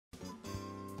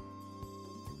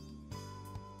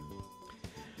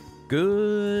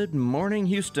Good morning,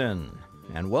 Houston,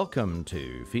 and welcome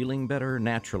to Feeling Better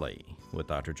Naturally with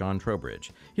Dr. John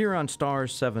Trowbridge here on Star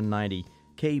 790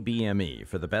 KBME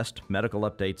for the best medical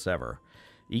updates ever.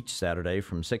 Each Saturday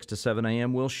from 6 to 7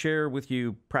 a.m., we'll share with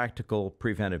you practical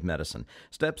preventive medicine,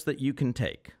 steps that you can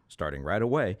take, starting right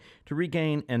away, to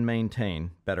regain and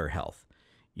maintain better health.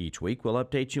 Each week, we'll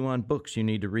update you on books you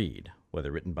need to read,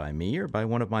 whether written by me or by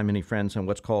one of my many friends on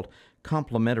what's called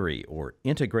complementary or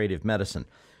integrative medicine.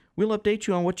 We'll update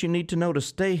you on what you need to know to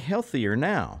stay healthier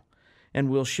now, and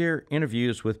we'll share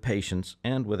interviews with patients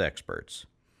and with experts.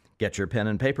 Get your pen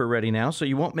and paper ready now so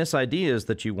you won't miss ideas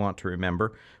that you want to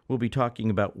remember. We'll be talking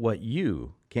about what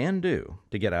you can do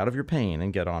to get out of your pain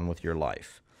and get on with your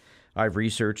life. I've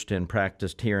researched and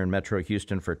practiced here in Metro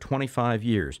Houston for 25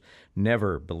 years,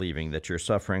 never believing that you're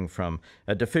suffering from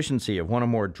a deficiency of one or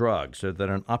more drugs or that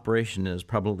an operation is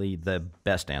probably the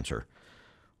best answer.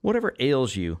 Whatever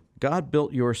ails you, God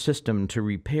built your system to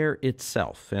repair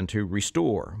itself and to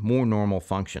restore more normal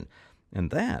function.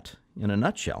 And that, in a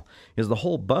nutshell, is the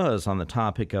whole buzz on the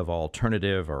topic of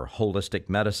alternative or holistic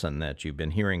medicine that you've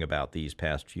been hearing about these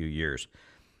past few years.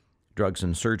 Drugs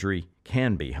and surgery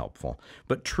can be helpful,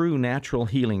 but true natural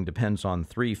healing depends on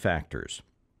three factors.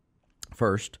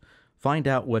 First, find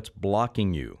out what's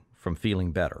blocking you from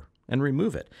feeling better and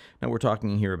remove it. Now, we're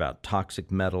talking here about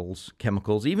toxic metals,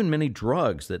 chemicals, even many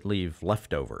drugs that leave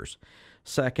leftovers.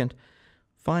 Second,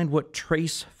 find what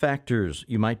trace factors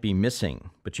you might be missing,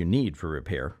 but you need for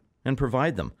repair, and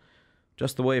provide them.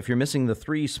 Just the way if you're missing the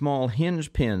 3 small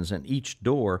hinge pins in each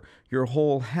door, your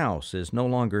whole house is no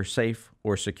longer safe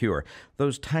or secure.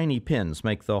 Those tiny pins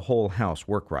make the whole house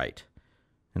work right.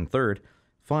 And third,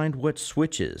 find what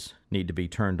switches need to be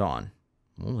turned on.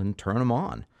 Well, then turn them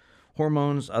on.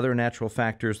 Hormones, other natural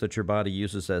factors that your body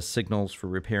uses as signals for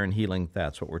repair and healing,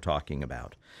 that's what we're talking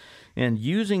about. And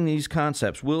using these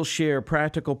concepts, we'll share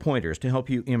practical pointers to help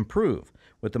you improve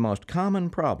with the most common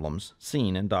problems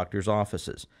seen in doctors'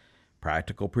 offices.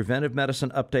 Practical preventive medicine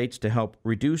updates to help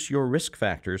reduce your risk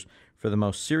factors for the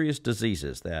most serious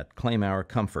diseases that claim our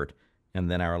comfort and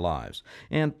then our lives.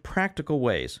 And practical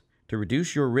ways to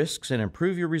reduce your risks and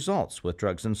improve your results with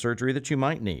drugs and surgery that you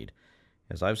might need.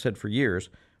 As I've said for years,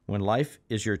 when life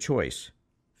is your choice,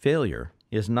 failure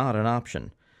is not an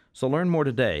option. So learn more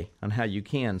today on how you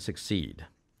can succeed.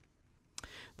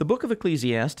 The book of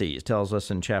Ecclesiastes tells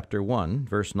us in chapter 1,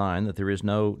 verse 9, that there is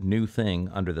no new thing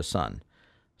under the sun.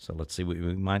 So let's see what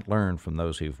we might learn from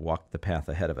those who've walked the path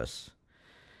ahead of us.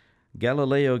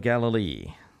 Galileo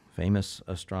Galilei, famous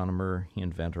astronomer,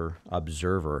 inventor,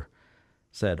 observer,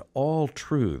 said, "All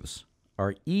truths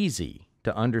are easy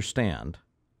to understand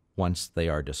once they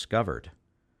are discovered.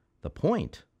 The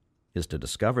point is to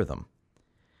discover them."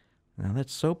 Now,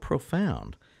 that's so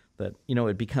profound that,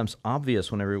 it becomes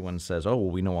obvious when everyone says, oh,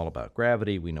 well, we know all about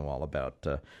gravity, we know all about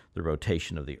the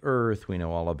rotation of the Earth, we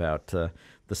know all about the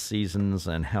seasons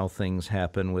and how things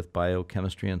happen with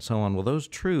biochemistry and so on. Well, those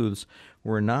truths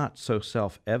were not so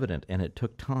self-evident, and it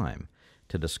took time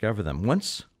to discover them.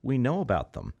 Once we know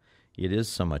about them, it is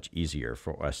so much easier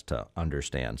for us to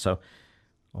understand. So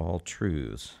all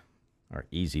truths are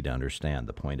easy to understand.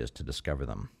 The point is to discover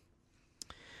them.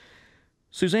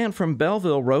 Suzanne from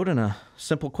Belleville wrote in a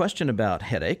simple question about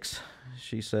headaches.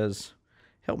 She says,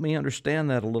 help me understand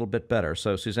that a little bit better.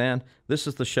 So, Suzanne, this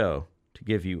is the show to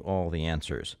give you all the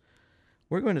answers.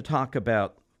 We're going to talk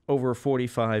about over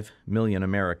 45 million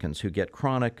Americans who get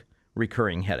chronic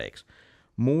recurring headaches.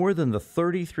 More than the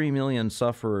 33 million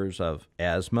sufferers of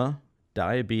asthma,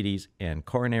 diabetes, and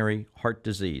coronary heart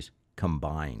disease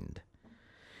combined.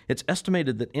 It's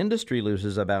estimated that industry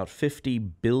loses about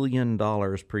 $50 billion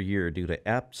per year due to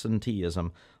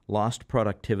absenteeism, lost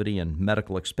productivity, and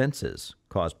medical expenses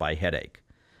caused by headache.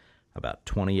 About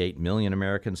 28 million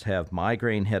Americans have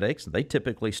migraine headaches. They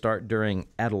typically start during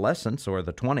adolescence or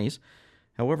the 20s.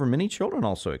 However, many children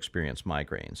also experience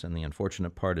migraines, and the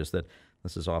unfortunate part is that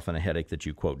this is often a headache that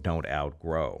you, quote, don't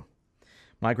outgrow.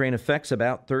 Migraine affects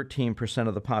about 13%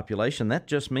 of the population. That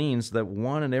just means that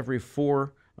 1 in every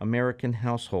 4 American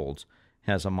households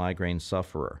has a migraine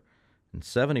sufferer, and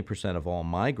 70% of all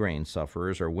migraine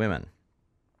sufferers are women.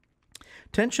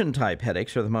 Tension-type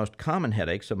headaches are the most common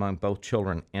headaches among both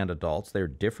children and adults. They're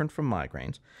different from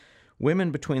migraines. Women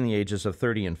between the ages of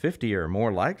 30 and 50 are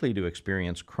more likely to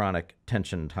experience chronic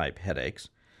tension-type headaches,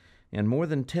 and more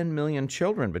than 10 million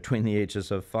children between the ages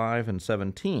of 5 and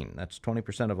 17, that's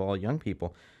 20% of all young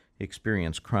people,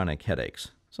 experience chronic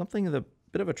headaches. Something of a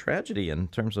bit of a tragedy in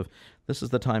terms of this is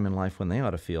the time in life when they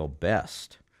ought to feel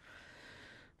best.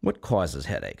 What causes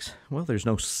headaches? Well, there's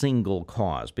no single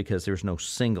cause because there's no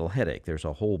single headache. There's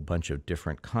a whole bunch of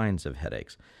different kinds of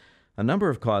headaches. A number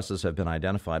of causes have been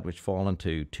identified which fall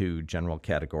into two general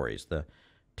categories. The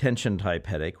tension-type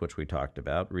headache, which we talked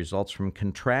about, results from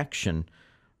contraction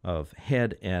of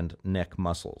head and neck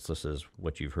muscles. This is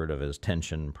what you've heard of as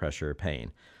tension, pressure,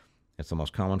 pain. It's the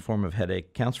most common form of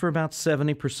headache, counts for about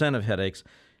 70% of headaches,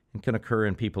 and can occur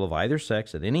in people of either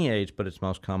sex at any age, but it's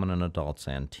most common in adults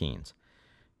and teens.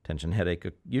 Tension headache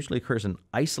usually occurs in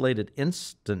isolated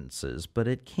instances, but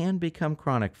it can become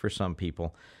chronic for some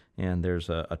people, and there's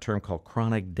a term called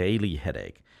chronic daily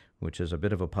headache, which is a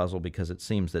bit of a puzzle because it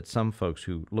seems that some folks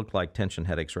who look like tension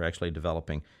headaches are actually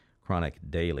developing chronic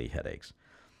daily headaches.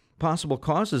 Possible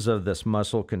causes of this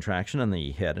muscle contraction in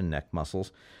the head and neck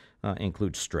muscles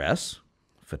include stress,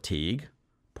 fatigue,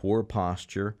 poor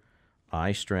posture,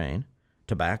 eye strain,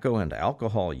 tobacco and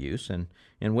alcohol use, and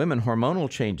in women, hormonal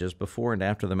changes before and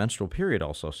after the menstrual period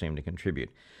also seem to contribute.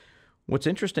 What's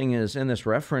interesting is in this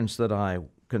reference that I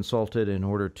consulted in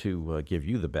order to give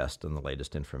you the best and the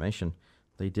latest information,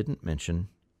 they didn't mention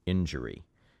injury.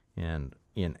 And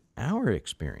in our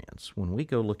experience, when we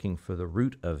go looking for the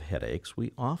root of headaches,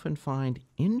 we often find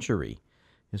injury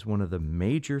is one of the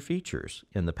major features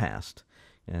in the past.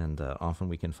 And often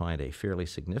we can find a fairly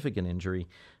significant injury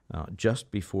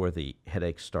just before the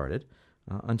headache started.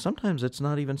 And sometimes it's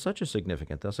not even such a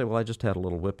significant. They'll say, well, I just had a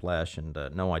little whiplash, and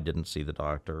no, I didn't see the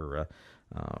doctor.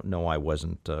 No, I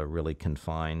wasn't really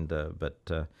confined, but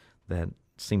that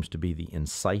seems to be the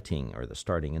inciting or the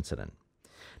starting incident.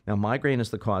 Now, migraine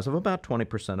is the cause of about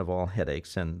 20% of all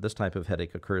headaches, and this type of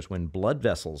headache occurs when blood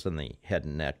vessels in the head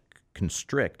and neck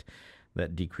constrict.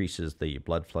 That decreases the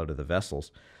blood flow to the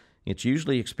vessels. It's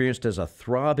usually experienced as a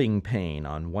throbbing pain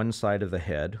on one side of the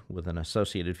head with an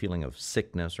associated feeling of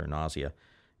sickness or nausea,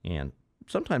 and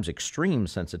sometimes extreme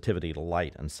sensitivity to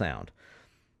light and sound.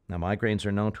 Now, migraines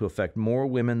are known to affect more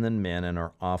women than men and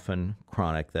are often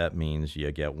chronic. That means you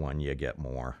get one, you get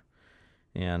more.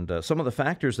 And some of the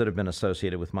factors that have been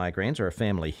associated with migraines are a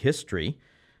family history,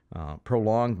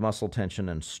 prolonged muscle tension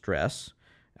and stress,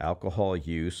 alcohol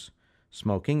use,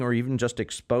 smoking, or even just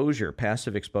exposure,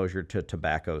 passive exposure to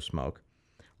tobacco smoke,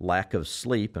 lack of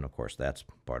sleep, and of course that's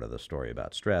part of the story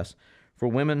about stress. For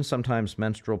women, sometimes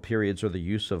menstrual periods or the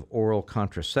use of oral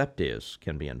contraceptives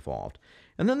can be involved.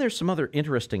 And then there's some other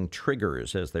interesting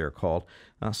triggers, as they're called.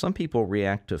 Some people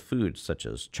react to foods such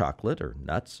as chocolate or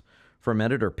nuts,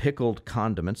 fermented or pickled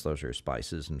condiments, those are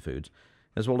spices and foods,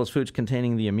 as well as foods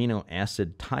containing the amino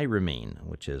acid tyramine,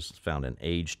 which is found in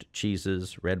aged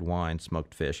cheeses, red wine,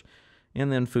 smoked fish, and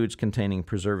then foods containing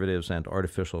preservatives and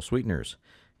artificial sweeteners.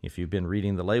 If you've been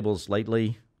reading the labels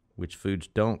lately, which foods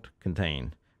don't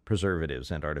contain preservatives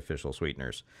and artificial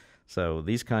sweeteners? So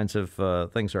these kinds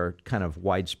of things are kind of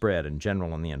widespread and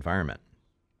general in the environment.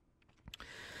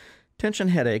 Tension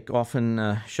headache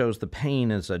often shows the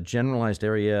pain as a generalized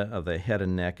area of the head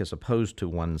and neck as opposed to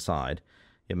one side.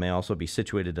 It may also be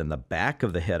situated in the back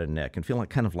of the head and neck and feel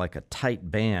kind of like a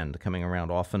tight band coming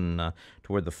around, often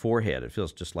toward the forehead. It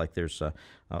feels just like there's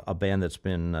a band that's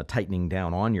been tightening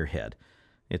down on your head.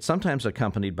 It's sometimes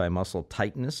accompanied by muscle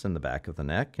tightness in the back of the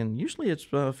neck, and usually it's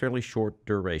fairly short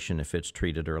duration if it's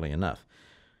treated early enough.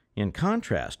 In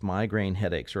contrast, migraine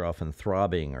headaches are often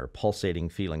throbbing or pulsating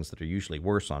feelings that are usually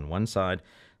worse on one side.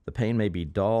 The pain may be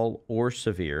dull or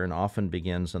severe and often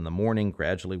begins in the morning,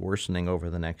 gradually worsening over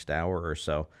the next hour or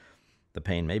so. The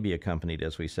pain may be accompanied,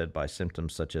 as we said, by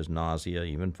symptoms such as nausea,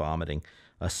 even vomiting,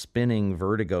 a spinning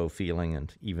vertigo feeling,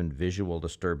 and even visual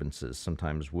disturbances,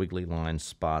 sometimes wiggly lines,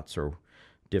 spots, or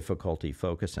difficulty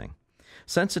focusing.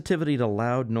 Sensitivity to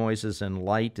loud noises and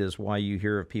light is why you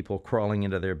hear of people crawling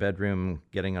into their bedroom,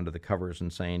 getting under the covers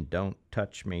and saying, "Don't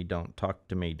touch me, don't talk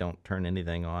to me, don't turn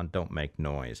anything on, don't make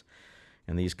noise."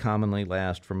 And these commonly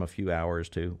last from a few hours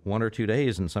to 1 or 2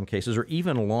 days in some cases, or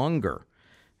even longer.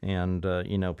 And,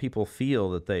 people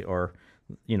feel that they are,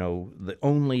 the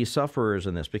only sufferers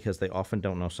in this because they often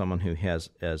don't know someone who has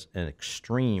as an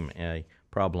extreme a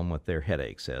problem with their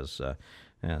headaches as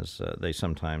they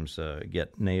sometimes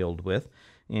get nailed with.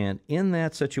 And in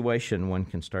that situation, one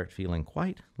can start feeling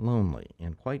quite lonely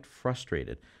and quite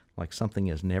frustrated, like something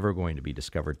is never going to be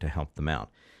discovered to help them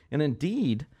out. And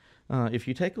indeed, if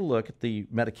you take a look at the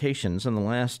medications in the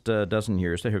last dozen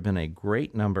years, there have been a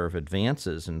great number of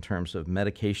advances in terms of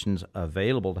medications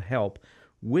available to help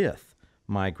with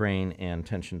migraine and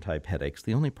tension-type headaches.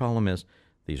 The only problem is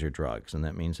these are drugs, and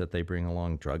that means that they bring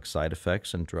along drug side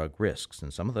effects and drug risks,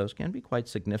 and some of those can be quite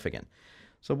significant.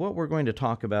 So what we're going to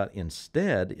talk about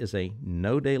instead is a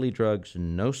no daily drugs,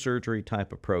 no surgery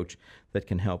type approach that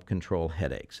can help control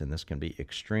headaches, and this can be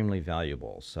extremely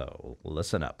valuable, so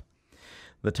listen up.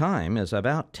 The time is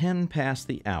about 10 past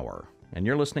the hour, and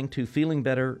you're listening to Feeling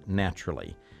Better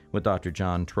Naturally with Dr.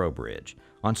 John Trowbridge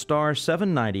on Star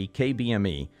 790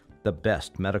 KBME, the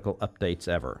best medical updates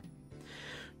ever.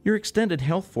 Your extended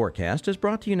health forecast is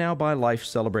brought to you now by Life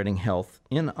Celebrating Health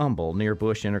in Humble near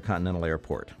Bush Intercontinental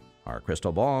Airport. Our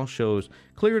crystal ball shows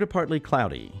clear to partly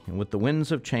cloudy and with the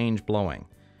winds of change blowing.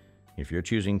 If you're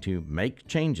choosing to make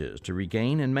changes to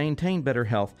regain and maintain better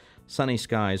health, sunny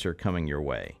skies are coming your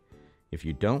way. If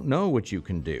you don't know what you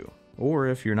can do, or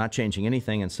if you're not changing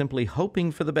anything and simply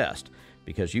hoping for the best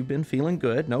because you've been feeling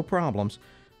good, no problems,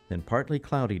 then partly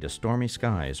cloudy to stormy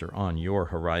skies are on your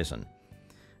horizon.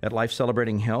 At Life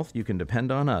Celebrating Health, you can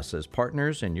depend on us as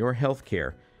partners in your health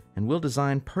care, and we'll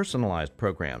design personalized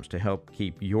programs to help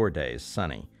keep your days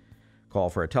sunny. Call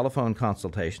for a telephone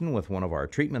consultation with one of our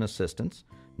treatment assistants.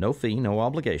 No fee, no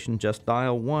obligation. Just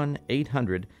dial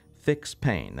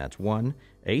 1-800-FIX-PAIN. That's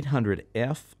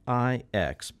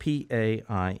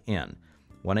 1-800-FIX-PAIN.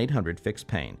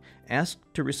 1-800-FIX-PAIN. Ask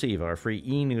to receive our free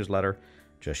e-newsletter.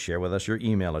 Just share with us your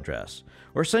email address.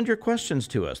 Or send your questions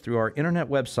to us through our internet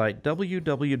website,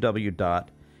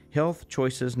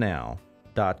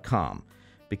 www.healthchoicesnow.com.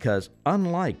 Because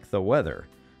unlike the weather,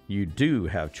 you do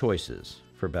have choices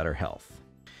for better health.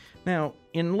 Now,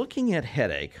 in looking at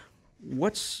headache,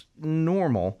 what's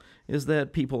normal is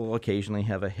that people occasionally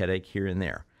have a headache here and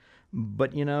there.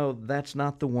 But, that's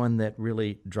not the one that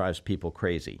really drives people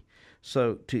crazy.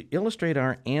 So to illustrate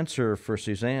our answer for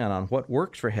Suzanne on what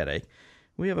works for headache,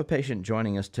 we have a patient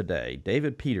joining us today,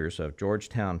 David Peters of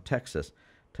Georgetown, Texas,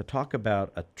 to talk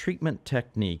about a treatment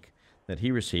technique that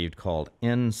he received called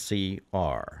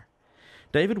NCR.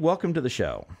 David, welcome to the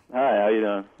show. Hi, how you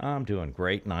doing? I'm doing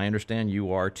great, and I understand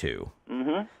you are too.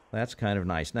 Mm-hmm. That's kind of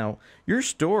nice. Now, your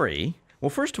story, well,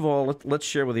 first of all, let's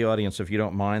share with the audience, if you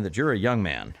don't mind, that you're a young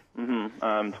man. Mm-hmm.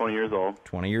 I'm 20 years old.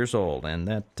 20 years old, and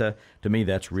that, to me,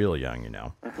 that's real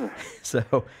young,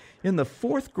 So, in the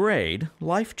fourth grade,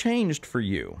 life changed for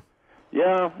you.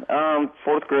 Yeah,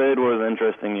 fourth grade was an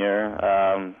interesting year.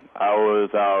 I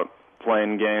was out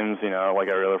playing games, like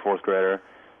every other fourth grader,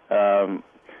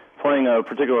 playing a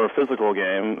particular physical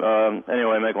game.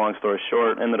 Anyway, make a long story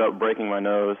short, ended up breaking my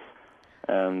nose.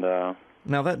 And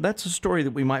now, that's a story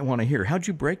that we might want to hear. How'd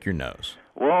you break your nose?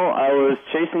 Well, I was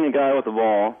chasing a guy with a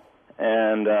ball,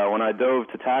 and when I dove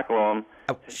to tackle him,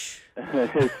 ouch,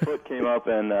 his foot came up,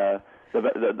 and the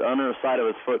underside of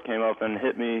his foot came up and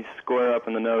hit me square up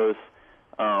in the nose,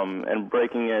 and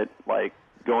breaking it, like,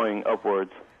 going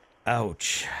upwards.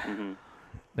 Ouch. Mm-hmm.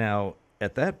 Now,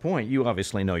 at that point, you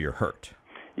obviously know you're hurt.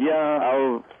 Yeah, I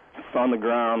was on the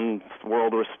ground, the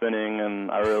world was spinning, and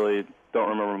I really don't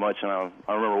remember much, and I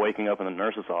remember waking up in the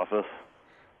nurse's office.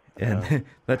 And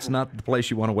that's not the place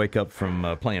you want to wake up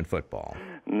from playing football.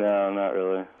 No, not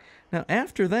really. Now,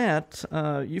 after that,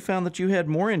 you found that you had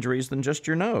more injuries than just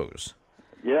your nose.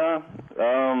 Yeah,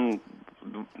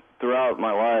 throughout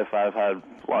my life, I've had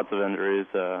lots of injuries.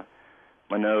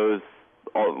 My nose,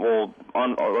 on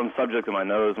the subject of my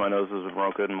nose has been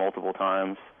broken multiple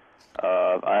times.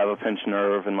 I have a pinched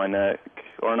nerve in my neck,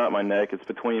 or not my neck, it's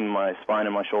between my spine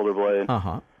and my shoulder blade.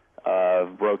 Uh-huh.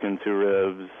 I've broken 2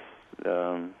 ribs,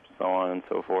 so on and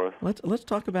so forth. Let's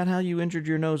talk about how you injured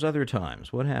your nose other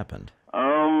times. What happened?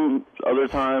 Other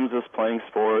times just playing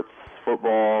sports,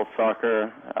 football,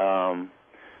 soccer,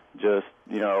 just,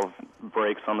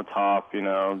 breaks on the top, none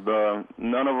of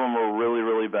them were really,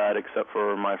 really bad except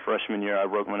for my freshman year. I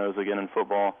broke my nose again in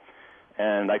football,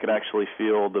 and I could actually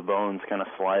feel the bones kind of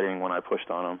sliding when I pushed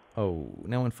on them. Oh,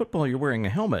 now in football you're wearing a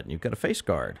helmet and you've got a face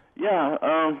guard. Yeah,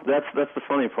 that's the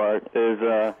funny part, is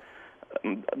the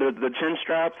chin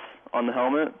straps on the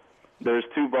helmet, there's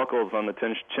 2 buckles on the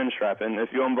chin strap, and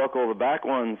if you unbuckle the back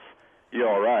ones, you're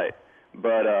all right.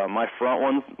 But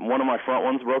one of my front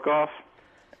ones broke off,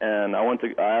 and I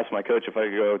asked my coach if I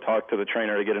could go talk to the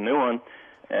trainer to get a new one.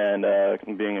 And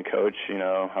being a coach,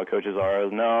 how coaches are, I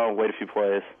was, no, wait a few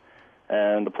plays.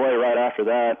 And the play right after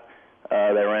that,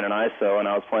 they ran an ISO, and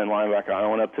I was playing linebacker. I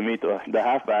went up to meet the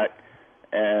halfback,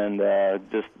 and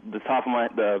just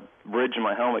the bridge of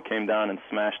my helmet came down and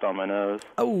smashed on my nose.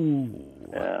 Oh.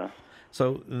 Yeah.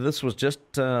 So this was just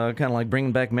kind of like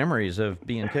bringing back memories of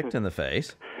being kicked in the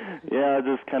face. Yeah,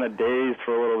 just kind of dazed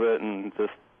for a little bit and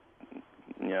just,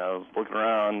 looking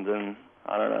around, and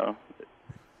I don't know.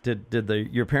 Did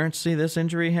your parents see this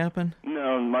injury happen?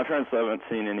 No, my parents haven't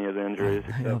seen any of the injuries.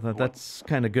 That's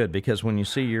kind of good, because when you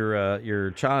see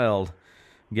your child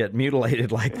get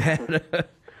mutilated like that.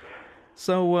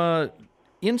 So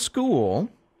in school,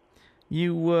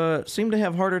 you seem to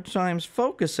have harder times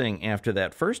focusing after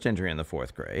that first injury in the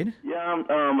 4th grade. Yeah,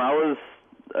 I was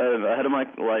ahead of my,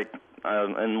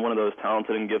 in one of those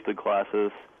talented and gifted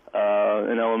classes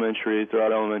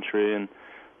throughout elementary, and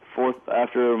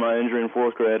after my injury in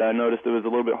 4th grade, I noticed it was a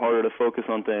little bit harder to focus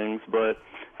on things, but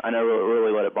I never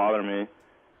really let it bother me.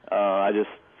 I just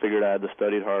figured I had to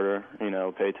study harder,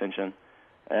 pay attention.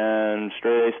 And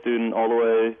straight A student all the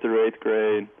way through 8th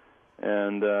grade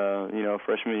and,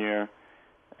 freshman year.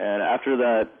 And after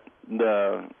that,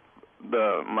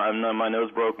 my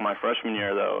nose broke my freshman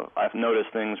year, though. I've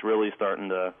noticed things really starting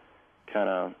to kind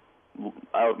of,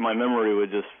 my memory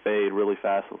would just fade really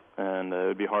fast, and it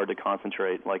would be hard to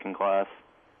concentrate, like in class.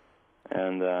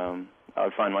 And I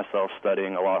would find myself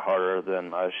studying a lot harder than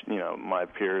my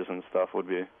peers and stuff would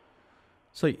be.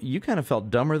 So you kind of felt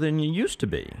dumber than you used to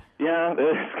be. Yeah,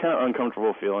 it's kind of an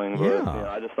uncomfortable feeling, but Yeah.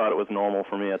 I just thought it was normal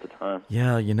for me at the time.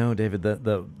 Yeah, David,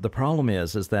 the problem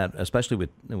is that, especially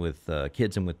with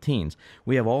kids and with teens,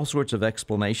 we have all sorts of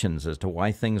explanations as to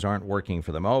why things aren't working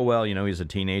for them. Oh, well, he's a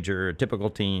teenager, a typical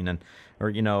teen,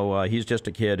 or he's just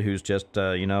a kid who's just,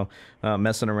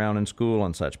 messing around in school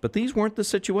and such. But these weren't the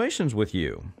situations with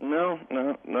you. No,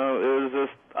 it was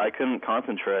just, I couldn't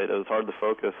concentrate. It was hard to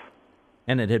focus.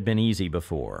 And it had been easy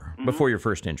before your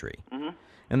first injury. Mm-hmm.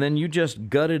 And then you just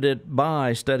gutted it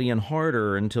by studying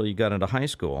harder until you got into high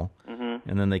school,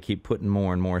 and then they keep putting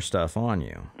more and more stuff on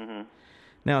you. Mm-hmm.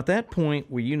 Now, at that point,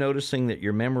 were you noticing that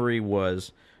your memory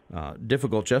was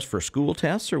difficult just for school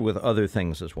tests or with other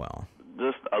things as well?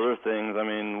 Just other things. I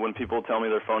mean, when people tell me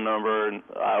their phone number,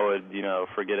 I would,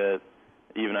 forget it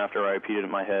even after I repeated it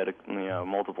in my head,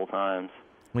 multiple times.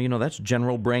 Well, that's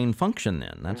general brain function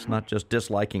then. That's not just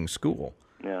disliking school.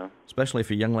 Yeah. Especially if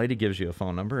a young lady gives you a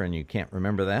phone number and you can't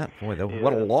remember that. Boy,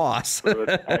 what a loss.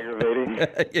 It's aggravating.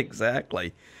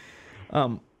 Exactly.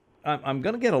 I'm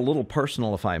going to get a little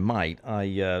personal, if I might.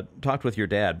 I talked with your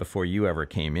dad before you ever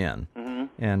came in,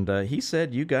 and he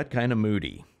said you got kind of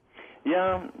moody.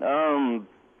 Yeah.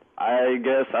 I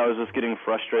guess I was just getting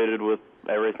frustrated with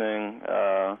everything.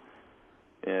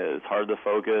 It's hard to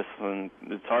focus, and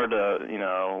it's hard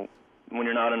to, when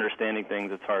you're not understanding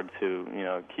things, it's hard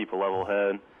to, keep a level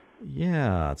head.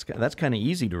 Yeah, that's kind of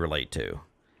easy to relate to.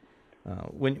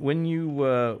 When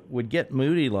you would get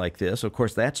moody like this, of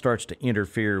course, that starts to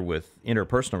interfere with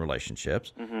interpersonal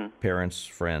relationships, parents,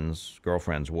 friends,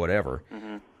 girlfriends, whatever.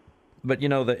 But,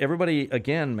 everybody,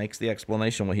 again, makes the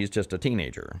explanation, well, he's just a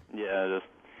teenager. Yeah,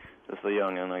 just a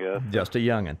youngin', I guess. Just a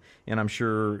youngin'. And I'm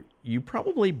sure you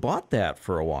probably bought that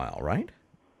for a while, right?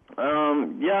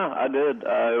 Yeah, I did. It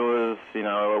was,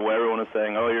 everyone was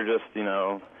saying, oh, you're just,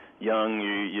 young,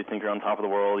 you think you're on top of the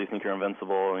world, you think you're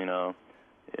invincible,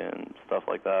 and stuff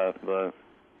like that.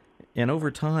 And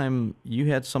over time,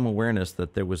 you had some awareness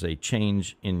that there was a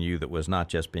change in you that was not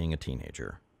just being a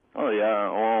teenager. Oh, yeah.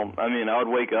 Well, I mean, I would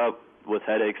wake up with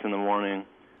headaches in the morning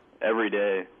every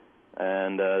day,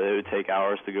 and it would take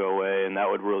hours to go away, and that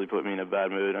would really put me in a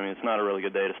bad mood. I mean, it's not a really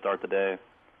good day to start the day.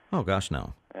 Oh, gosh,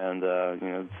 no. And,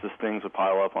 just things would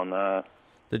pile up on that.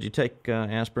 Did you take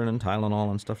aspirin and Tylenol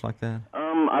and stuff like that?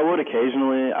 I would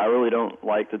occasionally. I really don't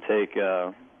like to take,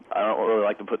 I don't really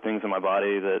like to put things in my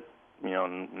body that,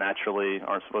 naturally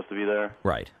aren't supposed to be there.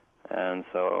 Right. And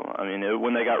so, I mean,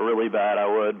 when they got really bad, I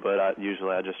would, but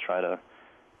usually I just try to,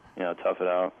 tough it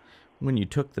out. When you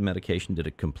took the medication, did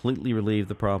it completely relieve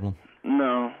the problem?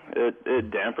 No,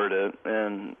 it dampened it,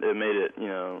 and it made it,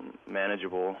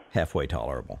 manageable. Halfway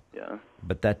tolerable. Yeah.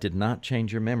 But that did not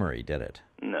change your memory, did it?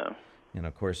 No. And,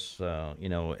 of course,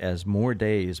 as more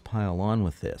days pile on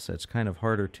with this, it's kind of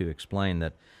harder to explain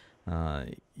that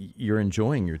you're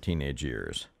enjoying your teenage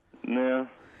years. Yeah.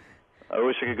 I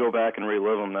wish I could go back and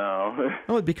relive them now.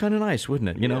 Oh, it'd be kind of nice, wouldn't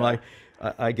it? Yeah.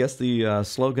 I guess the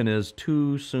slogan is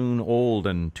too soon old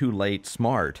and too late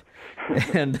smart.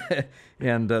 and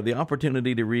the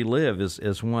opportunity to relive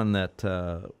is one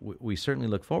that we certainly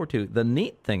look forward to. The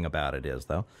neat thing about it is,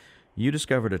 though, you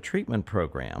discovered a treatment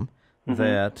program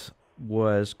that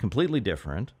was completely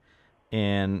different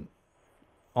and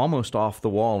almost off the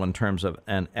wall in terms of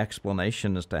an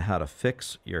explanation as to how to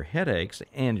fix your headaches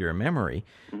and your memory.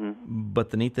 But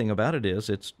the neat thing about it is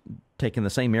it's taking the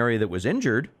same area that was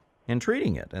injured and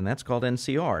treating it, and that's called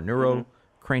NCR, Neuro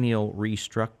Cranial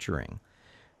Restructuring.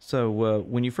 So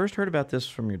when you first heard about this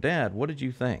from your dad, what did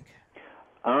you think?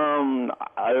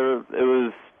 It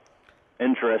was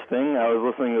interesting. I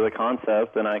was listening to the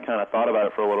concept, and I kind of thought about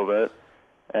it for a little bit,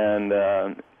 and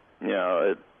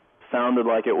it sounded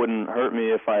like it wouldn't hurt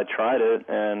me if I tried it,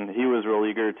 and he was real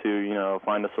eager to,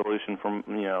 find a solution for,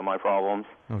 my problems.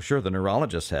 Oh, sure, the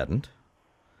neurologist hadn't.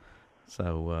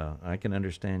 So I can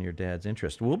understand your dad's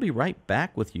interest. We'll be right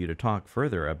back with you to talk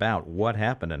further about what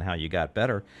happened and how you got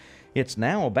better. It's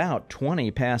now about 20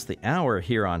 past the hour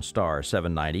here on Star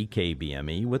 790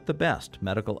 KBME with the best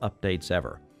medical updates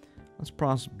ever. Let's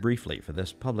pause briefly for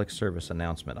this public service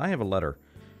announcement. I have a letter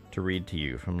to read to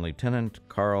you from Lieutenant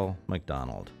Carl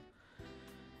McDonald.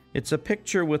 It's a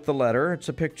picture with the letter. It's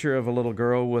a picture of a little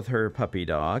girl with her puppy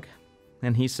dog.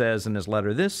 And he says in his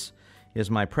letter, "This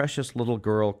is my precious little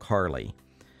girl, Carly.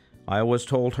 I always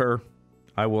told her,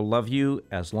 I will love you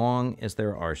as long as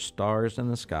there are stars in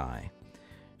the sky.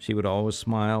 She would always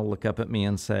smile, look up at me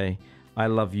and say, I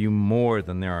love you more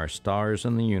than there are stars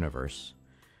in the universe."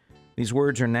 These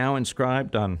words are now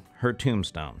inscribed on her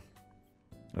tombstone.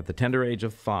 At the tender age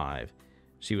of 5,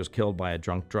 she was killed by a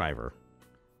drunk driver,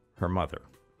 her mother.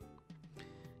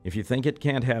 If you think it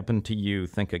can't happen to you,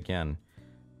 think again.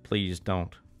 Please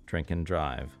don't drink and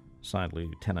drive. Signed,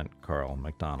 Lieutenant Carl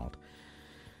McDonald.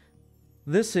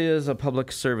 This is a public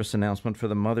service announcement for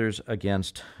the Mothers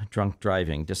Against Drunk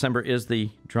Driving. December is the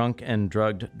Drunk and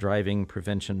Drugged Driving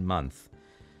Prevention Month.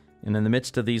 And in the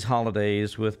midst of these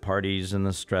holidays with parties and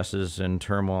the stresses and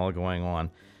turmoil going on,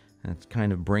 it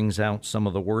kind of brings out some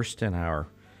of the worst in our,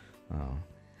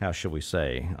 how shall we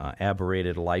say,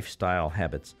 aberrated lifestyle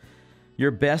habits. Your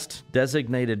best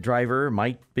designated driver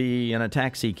might be in a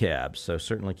taxi cab, so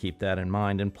certainly keep that in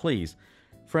mind. And please,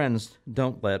 friends,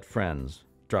 don't let friends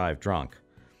drive drunk.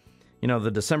 You know, the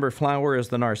December flower is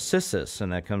the narcissus,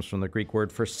 and that comes from the Greek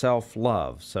word for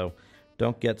self-love. So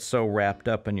don't get so wrapped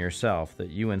up in yourself that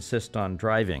you insist on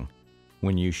driving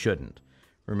when you shouldn't.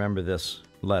 Remember this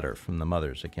letter from the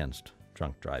Mothers Against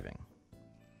Drunk Driving.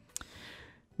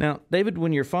 Now, David,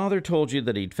 when your father told you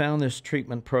that he'd found this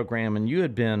treatment program and you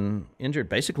had been injured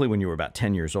basically when you were about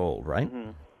 10 years old, right?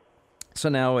 Mm-hmm. So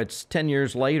now it's 10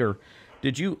 years later.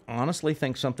 Did you honestly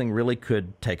think something really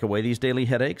could take away these daily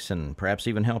headaches and perhaps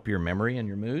even help your memory and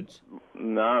your moods?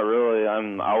 Not really.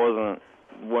 I wasn't.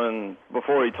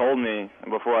 Before he told me,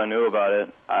 and before I knew about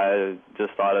it, I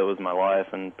just thought it was my life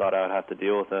and thought I would have to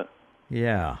deal with it.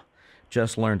 Yeah,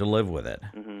 just learn to live with it.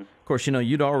 Mm-hmm. Of course, you know,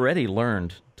 you'd already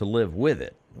learned to live with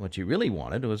it. What you really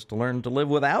wanted was to learn to live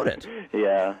without it.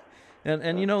 Yeah.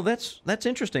 And you know, that's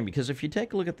interesting because if you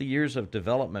take a look at the years of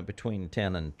development between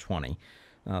 10 and 20,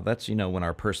 that's, you know, when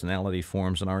our personality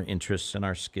forms and our interests and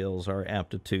our skills, our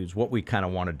aptitudes, what we kind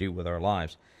of want to do with our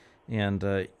lives.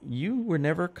 And you were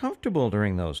never comfortable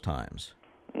during those times.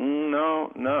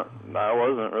 No, I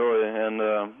wasn't really.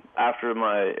 And after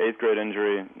my 8th grade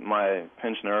injury, my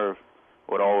pinched nerve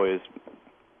would always,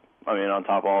 on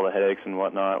top of all the headaches and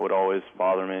whatnot, would always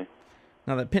bother me.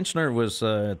 Now, that pinched nerve was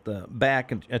at the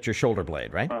back at your shoulder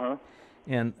blade, right? Uh-huh.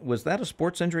 And was that a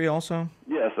sports injury also?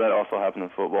 Yes, that also happened in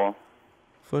football.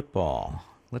 Football.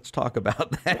 Let's talk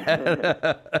about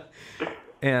that.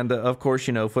 And, of course,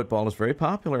 you know, football is very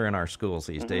popular in our schools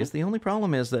these days. The only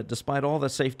problem is that despite all the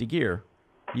safety gear,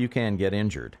 you can get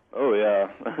injured. Oh, yeah.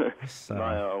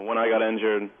 So. When I got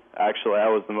injured, actually, I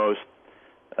was the most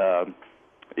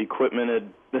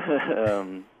equipmented, I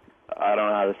don't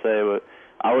know how to say, but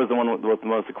I was the one with the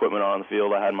most equipment on the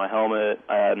field. I had my helmet,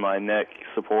 I had my neck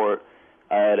support,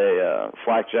 I had a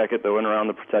flak jacket that went around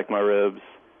to protect my ribs,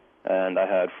 and I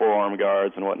had forearm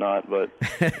guards and whatnot, but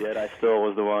yet I still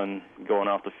was the one going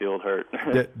off the field hurt.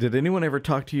 Did anyone ever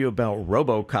talk to you about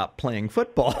RoboCop playing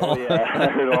football? Oh, yeah, I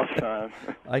heard it all the time.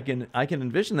 I can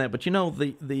envision that, but you know,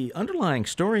 the underlying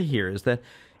story here is that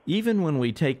even when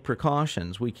we take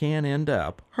precautions, we can end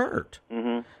up hurt.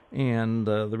 Mm-hmm. And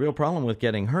the real problem with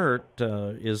getting hurt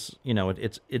is, you know,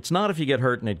 it's not if you get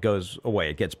hurt and it goes away,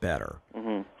 it gets better.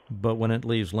 Mm-hmm. But when it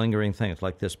leaves lingering things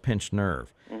like this pinched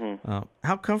nerve. Mm-hmm.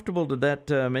 How comfortable did that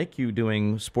make you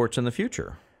doing sports in the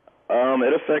future?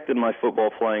 It affected my football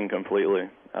playing completely.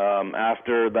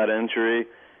 After that injury,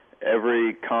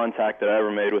 every contact that I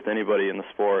ever made with anybody in the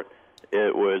sport,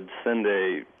 it would send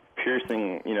a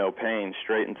piercing, you know, pain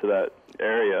straight into that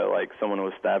area, like someone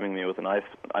was stabbing me with an ice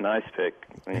pick.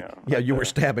 You know, yeah, you were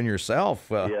stabbing yourself.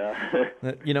 Yeah.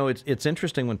 You know, it's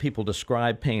interesting when people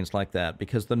describe pains like that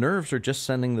because the nerves are just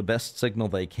sending the best signal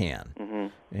they can. Mm-hmm.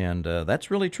 And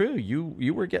that's really true.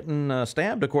 You were getting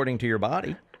stabbed according to your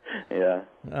body. Yeah.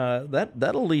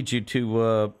 That'll lead you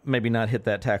to maybe not hit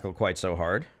that tackle quite so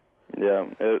hard. Yeah,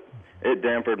 it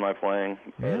dampened my playing.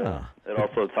 Yeah. It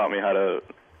also taught me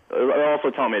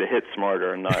to hit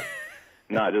smarter and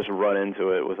not just run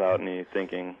into it without any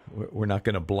thinking. We're not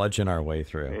going to bludgeon our way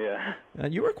through. Yeah.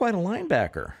 You were quite a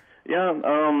linebacker. Yeah,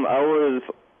 I was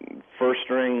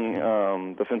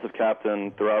first-string defensive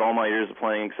captain throughout all my years of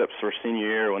playing, except for senior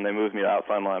year when they moved me to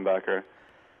outside linebacker.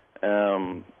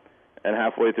 And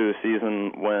halfway through the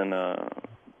season, when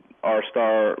our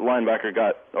star linebacker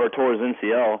tore his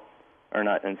ACL.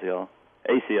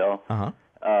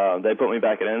 They put me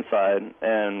back at inside,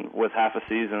 and with half a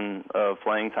season of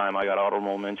playing time, I got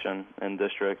honorable mention in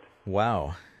district.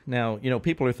 Wow. Now,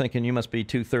 people are thinking you must be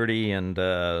 230 and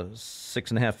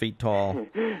 6.5 feet tall.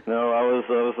 No, I was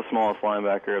the smallest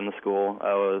linebacker in the school.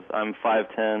 I'm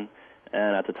 5'10",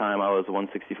 and at the time I was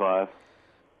 165.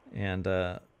 And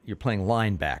you're playing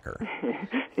linebacker.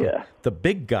 Yeah. The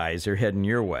big guys are heading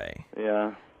your way.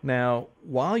 Yeah. Now,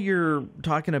 while you're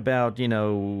talking about,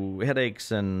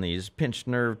 headaches and these pinched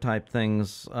nerve type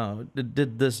things,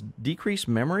 did this decreased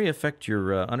memory affect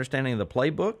your understanding of the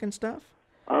playbook and stuff?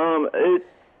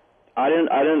 I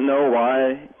didn't know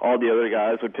why all the other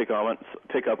guys would pick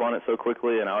up on it so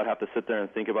quickly, and I would have to sit there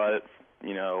and think about it,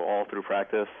 all through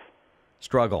practice.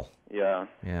 Struggle. Yeah.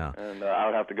 Yeah. And I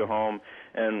would have to go home,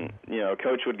 and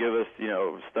coach would give us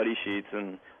study sheets,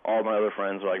 and all my other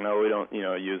friends were like, no, we don't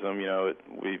use them.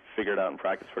 We figure it out in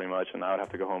practice pretty much, and I would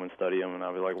have to go home and study them, and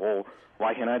I'd be like, well,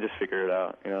 why can't I just figure it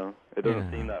out? It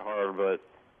doesn't seem that hard, but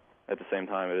at the same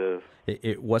time, it is.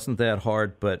 It wasn't that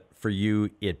hard, but for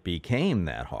you, it became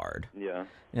that hard. Yeah.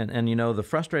 And the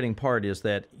frustrating part is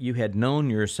that you had known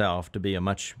yourself to be a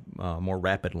much more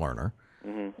rapid learner,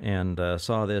 and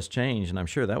saw this change, and I'm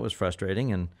sure that was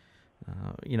frustrating, and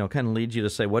kind of leads you to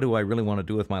say, what do I really want to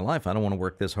do with my life? I don't want to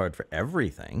work this hard for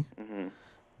everything.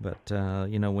 But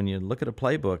when you look at a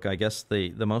playbook, I guess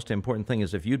the most important thing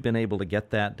is if you'd been able to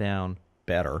get that down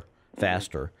better,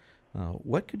 faster.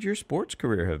 What could your sports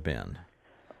career have been?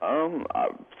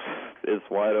 It's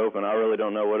wide open. I really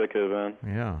don't know what it could have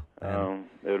been. Yeah.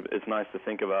 It's nice to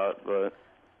think about, but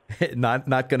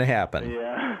not going to happen.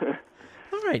 Yeah.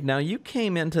 All right. Now, you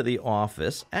came into the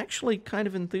office actually kind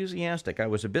of enthusiastic. I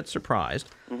was a bit surprised.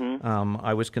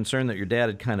 I was concerned that your dad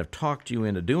had kind of talked you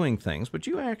into doing things, but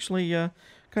you actually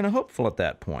kind of hopeful at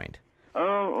that point.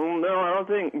 No, I don't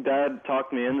think Dad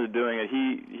talked me into doing it.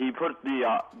 He put the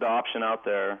option out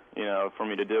there, for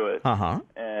me to do it.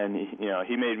 And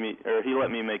he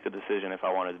let me make the decision if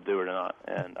I wanted to do it or not,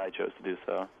 and I chose to do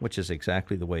so. Which is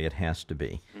exactly the way it has to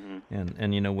be.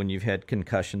 And when you've had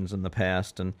concussions in the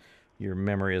past and your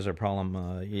memory is a problem,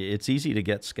 it's easy to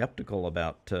get skeptical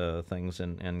about things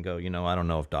and go, I don't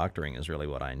know if doctoring is really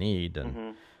what I need,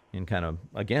 and kind of,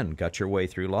 again, gut your way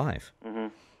through life.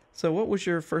 So what was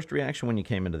your first reaction when you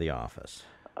came into the office?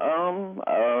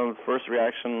 First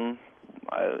reaction,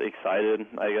 excited,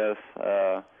 I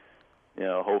guess.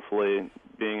 Hopefully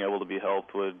being able to be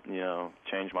helped would,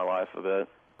 change my life a bit.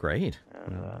 Great.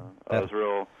 And I was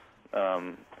real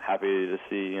happy to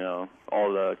see,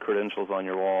 all the credentials on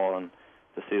your wall and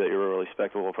to see that you're a really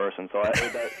respectable person. So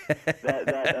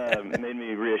that made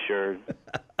me reassured.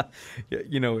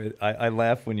 I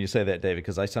laugh when you say that, David,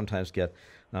 because I sometimes get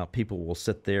people will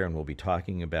sit there and will be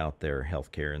talking about their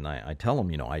health care, and I tell them,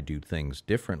 I do things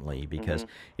differently because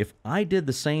if I did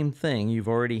the same thing you've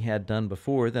already had done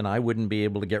before, then I wouldn't be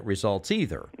able to get results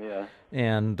either. Yeah.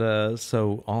 And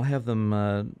so I'll have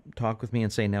them talk with me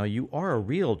and say, now, you are a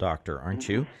real doctor, aren't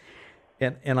you?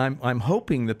 And I'm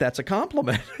hoping that that's a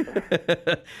compliment.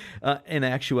 In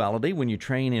actuality, when you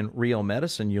train in real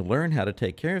medicine, you learn how to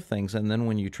take care of things. And then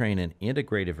when you train in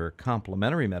integrative or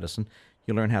complementary medicine,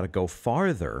 you learn how to go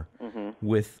farther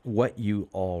with what you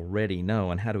already know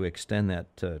and how to extend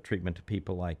that treatment to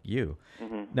people like you.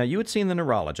 Now, you had seen the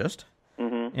neurologist.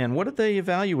 And what did they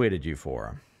evaluated you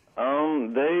for?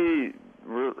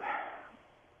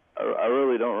 I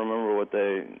really don't remember what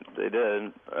they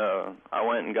did. I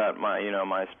went and got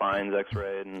my spine's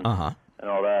X-rayed and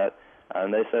all that,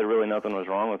 and they said really nothing was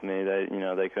wrong with me.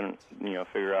 They couldn't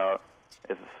figure out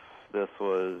if this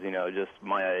was just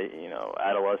my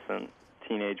adolescent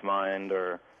teenage mind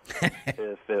or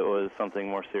if it was something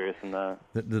more serious than that.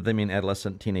 Did they mean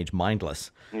adolescent teenage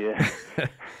mindless? Yeah.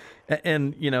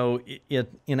 And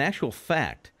in actual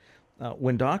fact,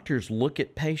 when doctors look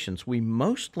at patients, we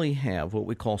mostly have what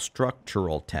we call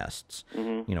structural tests.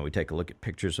 We take a look at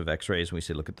pictures of X-rays, and we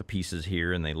say, look at the pieces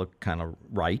here, and they look kind of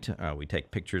right. We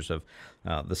take pictures of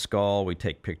the skull. We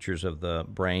take pictures of the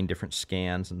brain, different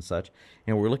scans and such,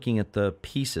 and we're looking at the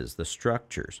pieces, the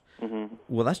structures.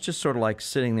 Well, that's just sort of like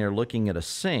sitting there looking at a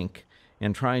sink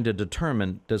and trying to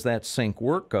determine, does that sink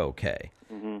work okay?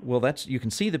 Well, you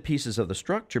can see the pieces of the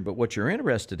structure, but what you're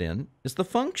interested in is the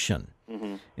function.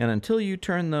 And until you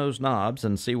turn those knobs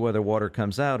and see whether water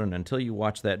comes out, and until you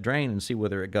watch that drain and see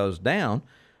whether it goes down,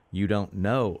 you don't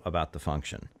know about the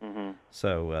function.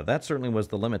 So that certainly was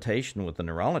the limitation with the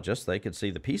neurologist. They could see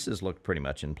the pieces looked pretty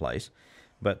much in place,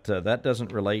 but that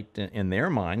doesn't relate in their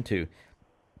mind to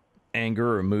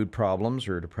anger or mood problems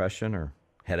or depression or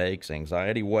headaches,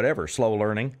 anxiety, whatever, slow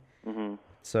learning.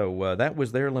 So that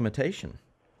was their limitation.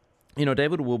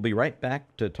 David, we'll be right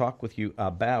back to talk with you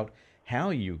about how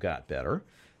you got better.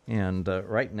 And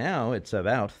right now, it's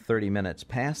about 30 minutes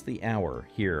past the hour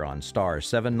here on Star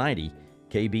 790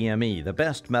 KBME, the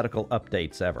best medical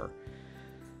updates ever.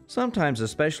 Sometimes,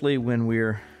 especially when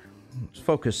we're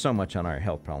focused so much on our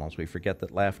health problems, we forget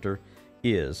that laughter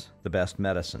is the best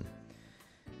medicine.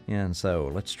 And so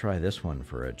let's try this one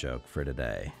for a joke for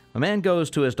today. A man goes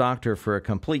to his doctor for a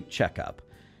complete checkup.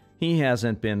 He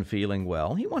hasn't been feeling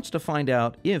well. He wants to find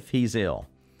out if he's ill.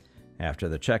 After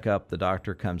the checkup, the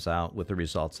doctor comes out with the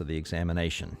results of the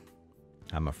examination.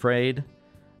 I'm afraid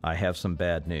I have some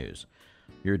bad news.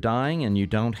 You're dying and you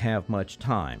don't have much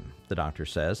time, the doctor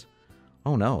says.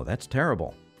 Oh no, that's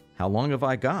terrible. How long have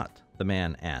I got? The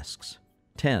man asks.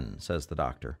 10, says the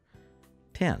doctor.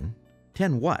 10?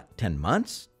 10 what? 10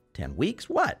 months? 10 weeks?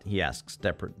 What? He asks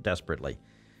desperately.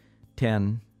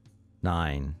 10,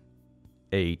 9,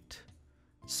 8,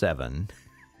 7.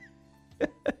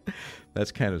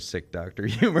 That's kind of sick doctor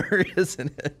humor,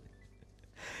 isn't it?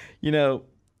 You know,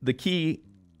 the key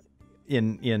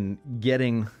in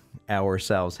getting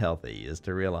ourselves healthy is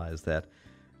to realize that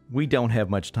we don't have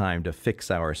much time to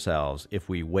fix ourselves if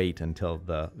we wait until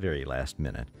the very last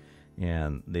minute.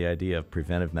 And the idea of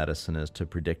preventive medicine is to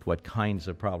predict what kinds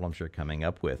of problems you're coming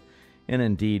up with and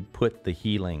indeed put the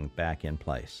healing back in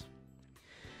place.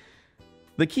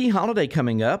 The key holiday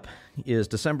coming up is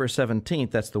December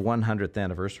 17th. That's the 100th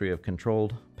anniversary of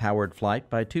controlled powered flight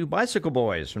by two bicycle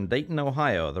boys from Dayton,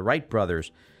 Ohio, the Wright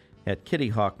brothers, at Kitty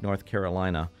Hawk, North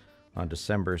Carolina on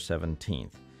December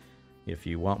 17th. If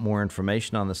you want more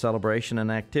information on the celebration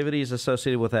and activities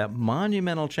associated with that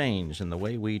monumental change in the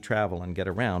way we travel and get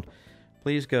around,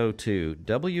 please go to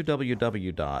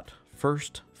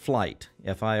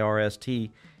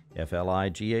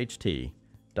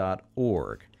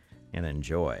www.firstflight.org and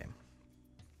enjoy.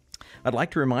 I'd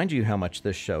like to remind you how much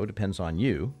this show depends on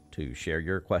you to share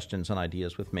your questions and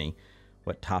ideas with me.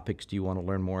 What topics do you want to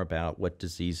learn more about? What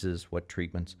diseases? What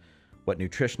treatments? What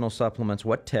nutritional supplements?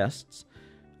 What tests?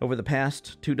 Over the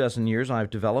past 24 years, I've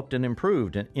developed and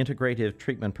improved integrative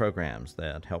treatment programs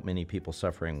that help many people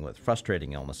suffering with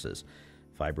frustrating illnesses,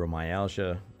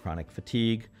 fibromyalgia, chronic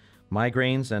fatigue,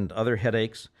 migraines and other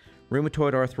headaches,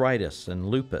 rheumatoid arthritis and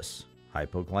lupus,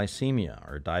 hypoglycemia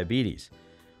or diabetes,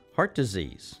 heart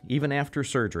disease, even after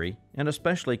surgery, and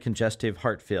especially congestive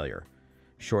heart failure,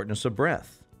 shortness of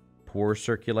breath, poor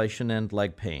circulation and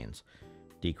leg pains,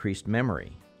 decreased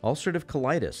memory, ulcerative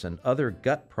colitis and other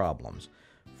gut problems,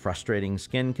 frustrating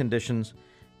skin conditions,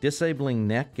 disabling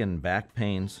neck and back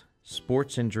pains,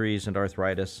 sports injuries and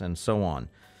arthritis, and so on.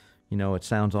 You know, it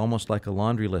sounds almost like a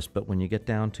laundry list, but when you get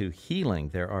down to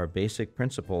healing, there are basic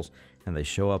principles, and they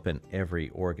show up in every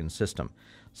organ system.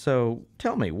 So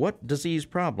tell me, what disease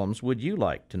problems would you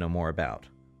like to know more about?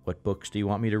 What books do you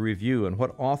want me to review, and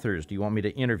what authors do you want me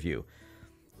to interview?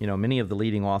 You know, many of the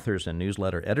leading authors and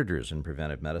newsletter editors in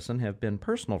preventive medicine have been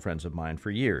personal friends of mine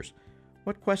for years.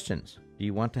 What questions do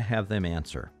you want to have them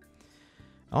answer?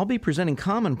 I'll be presenting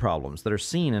common problems that are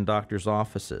seen in doctors'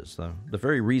 offices, the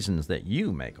very reasons that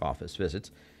you make office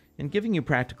visits, and giving you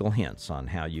practical hints on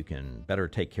how you can better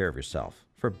take care of yourself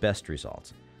for best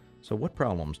results. So what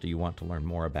problems do you want to learn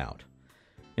more about?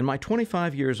 In my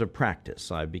 25 years of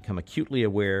practice, I've become acutely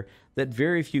aware that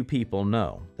very few people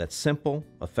know that simple,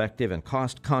 effective, and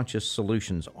cost-conscious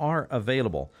solutions are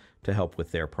available to help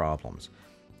with their problems.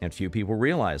 And few people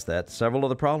realize that several of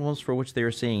the problems for which they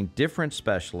are seeing different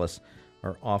specialists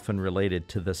are often related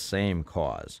to the same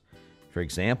cause. For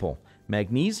example,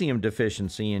 magnesium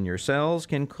deficiency in your cells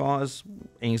can cause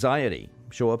anxiety,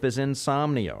 show up as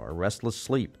insomnia or restless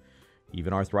sleep,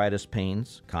 even arthritis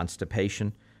pains,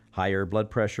 constipation, higher blood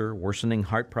pressure, worsening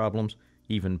heart problems,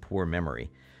 even poor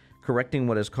memory. Correcting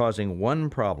what is causing one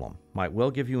problem might well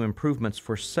give you improvements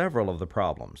for several of the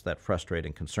problems that frustrate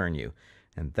and concern you.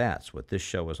 And that's what this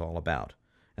show is all about.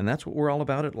 And that's what we're all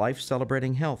about at Life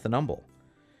Celebrating Health in Humble.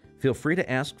 Feel free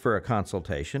to ask for a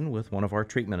consultation with one of our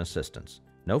treatment assistants.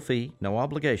 No fee, no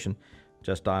obligation.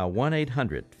 Just dial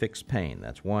 1-800-FIX-PAIN.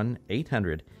 That's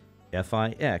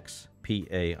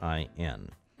 1-800-FIX-PAIN.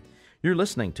 You're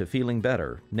listening to Feeling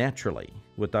Better Naturally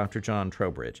with Dr. John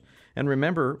Trowbridge. And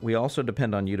remember, we also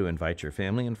depend on you to invite your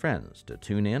family and friends to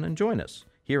tune in and join us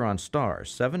here on Star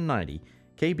 790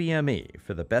 KBME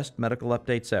for the best medical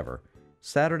updates ever,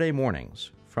 Saturday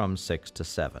mornings from 6 to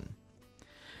 7.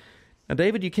 Now,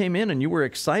 David, you came in and you were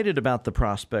excited about the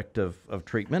prospect of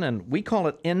treatment, and we call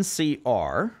it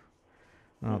NCR.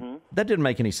 That didn't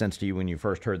make any sense to you when you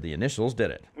first heard the initials,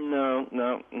 did it? No,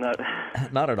 not.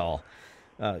 Not at all.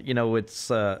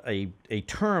 It's a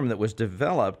term that was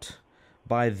developed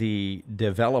by the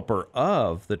developer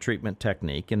of the treatment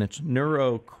technique, and it's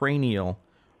neurocranial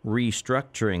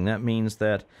restructuring. That means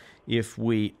that if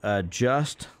we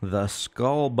adjust the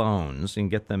skull bones and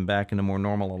get them back in a more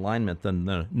normal alignment, then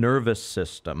the nervous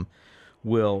system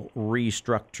will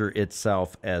restructure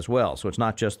itself as well. So it's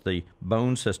not just the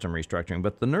bone system restructuring,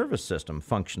 but the nervous system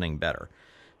functioning better.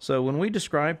 So when we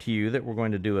describe to you that we're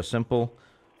going to do a simple,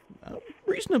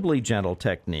 reasonably gentle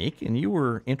technique, and you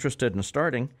were interested in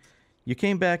starting, you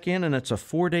came back in and it's a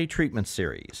 4-day treatment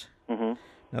series. Mm-hmm.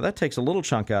 Now that takes a little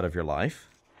chunk out of your life.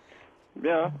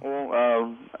 Yeah,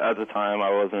 well, at the time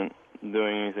I wasn't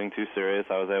doing anything too serious.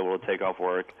 I was able to take off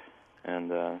work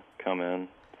and come in.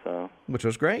 So, which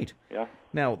was great. Yeah.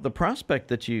 Now, the prospect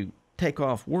that you take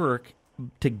off work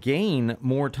to gain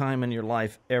more time in your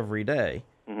life every day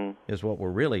is what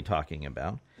we're really talking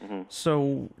about.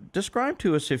 So describe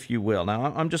to us, if you will.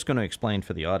 Now, I'm just going to explain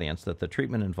for the audience that the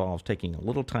treatment involves taking a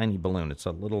little tiny balloon. It's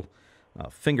a little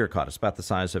finger caught. It's about the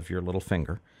size of your little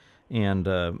finger. And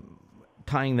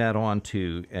tying that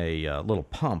onto a little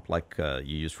pump like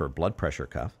you use for a blood pressure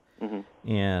cuff.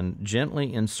 And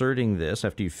gently inserting this,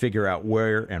 after you figure out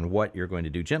where and what you're going to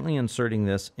do, gently inserting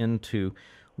this into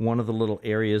one of the little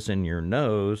areas in your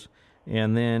nose,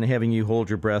 and then having you hold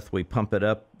your breath. We pump it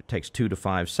up. It takes 2 to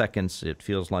 5 seconds. It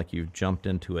feels like you've jumped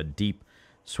into a deep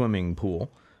swimming pool.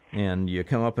 And you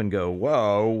come up and go,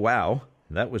 whoa, wow,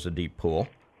 that was a deep pool.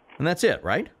 And that's it,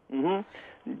 right?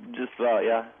 Just about,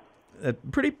 yeah. A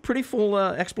pretty full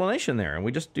explanation there. And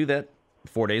we just do that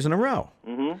 4 days in a row.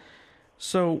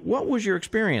 So what was your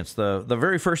experience the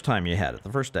very first time you had it,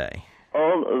 the first day?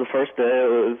 Oh, the first day it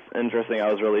was interesting.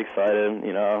 I was really excited.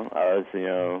 I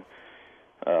was,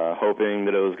 hoping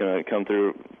that it was going to come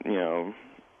through,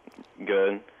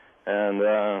 good. And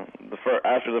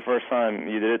after the first time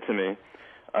you did it to me,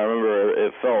 I remember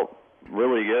it felt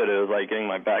really good. It was like getting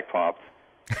my back popped.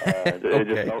 It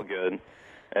just felt good.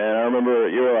 And I remember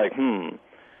you were like, and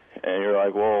you're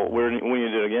like, well, when you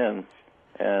do it again?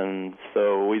 And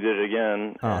so we did it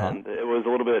again, and it was a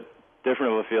little bit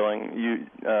different of a feeling. You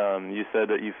said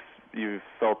that you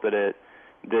felt that it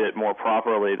did it more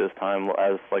properly this time,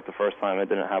 as like the first time it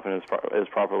didn't happen as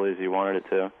properly as you wanted it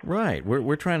to. Right.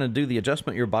 We're trying to do the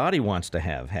adjustment your body wants to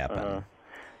have happen.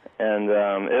 And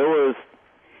it was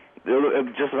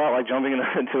just about like jumping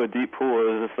into a deep pool.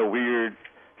 It was just a weird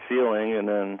feeling, and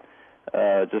then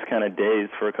just kind of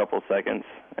dazed for a couple of seconds.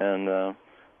 And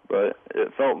but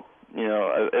it felt.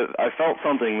 I felt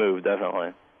something move,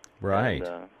 definitely. Right.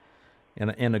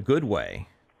 And, in a good way.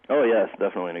 Oh, yes,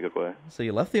 definitely in a good way. So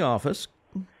you left the office,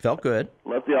 felt good.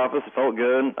 Left the office, felt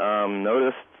good.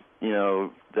 Noticed,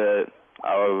 that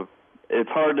it's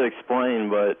hard to explain,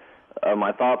 but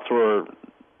my thoughts were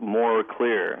more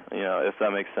clear, if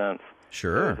that makes sense.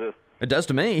 Sure. It does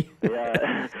to me.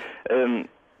 Yeah. And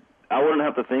I wouldn't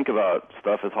have to think about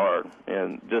stuff as hard,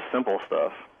 and just simple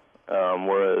stuff,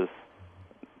 whereas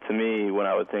to me, when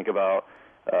I would think about,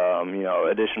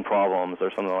 addition problems or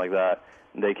something like that,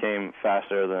 they came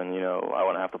faster than, I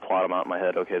wouldn't have to plot them out in my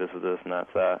head. Okay, this is this and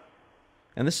that's that.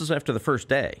 And this is after the first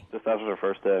day? Just after the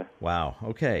first day. Wow.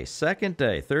 Okay. Second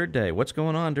day, third day. What's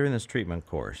going on during this treatment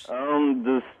course?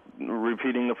 Just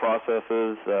repeating the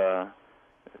processes. I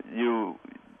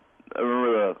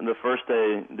remember the first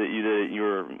day that you did it, you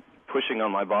were pushing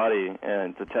on my body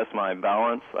and to test my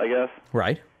balance, I guess.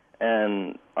 Right.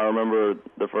 And I remember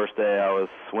the first day I was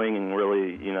swinging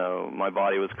really, my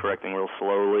body was correcting real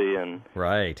slowly, and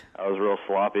right. I was real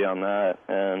sloppy on that.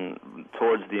 And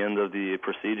towards the end of the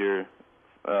procedure,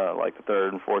 like the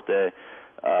third and fourth day,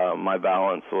 my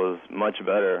balance was much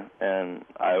better, and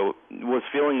I was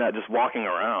feeling that just walking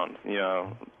around,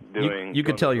 doing. You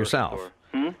could tell yourself.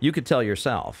 You could tell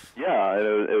yourself. Yeah,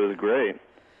 it was great,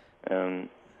 and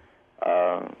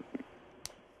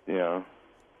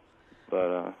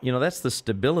But that's the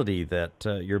stability that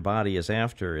your body is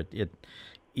after. It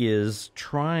is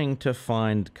trying to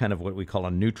find kind of what we call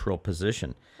a neutral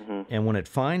position. And when it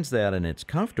finds that and it's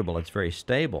comfortable, it's very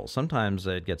stable. Sometimes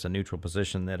it gets a neutral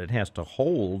position that it has to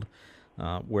hold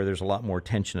where there's a lot more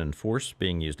tension and force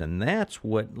being used. And that's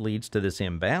what leads to this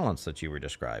imbalance that you were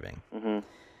describing.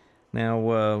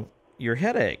 Now, your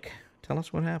headache, tell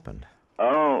us what happened.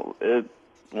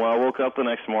 When I woke up the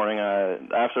next morning,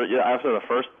 after the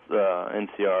first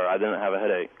NCR, I didn't have a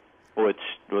headache, which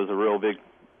was a real big,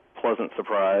 pleasant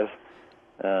surprise.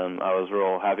 And I was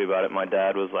real happy about it. My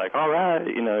dad was like, "All right,"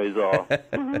 he's all.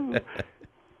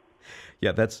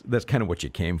 Yeah, that's kind of what you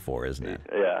came for, isn't it?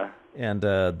 Yeah. And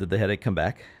did the headache come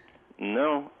back?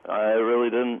 No, I really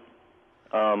didn't.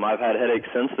 I've had headaches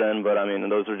since then, but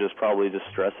those are probably just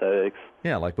stress headaches.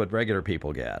 Yeah, like what regular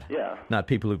people get. Yeah. Not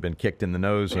people who've been kicked in the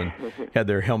nose and had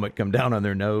their helmet come down on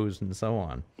their nose and so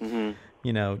on.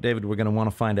 David, we're going to want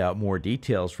to find out more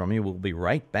details from you. We'll be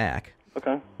right back.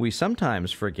 Okay. We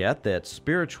sometimes forget that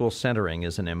spiritual centering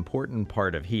is an important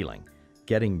part of healing,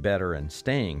 getting better and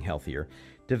staying healthier.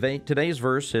 Today's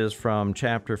verse is from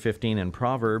chapter 15 in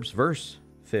Proverbs, verse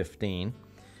 15.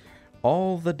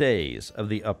 All the days of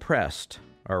the oppressed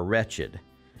are wretched,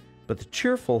 but the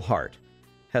cheerful heart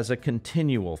has a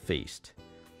continual feast.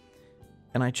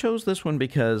 And I chose this one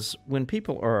because when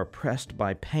people are oppressed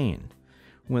by pain,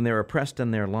 when they're oppressed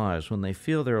in their lives, when they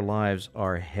feel their lives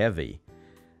are heavy,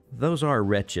 those are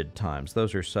wretched times.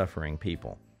 Those are suffering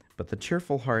people. But the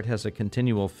cheerful heart has a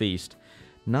continual feast,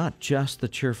 not just the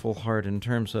cheerful heart in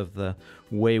terms of the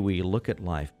way we look at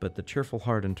life, but the cheerful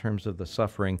heart in terms of the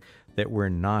suffering that we're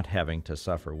not having to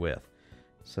suffer with.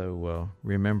 So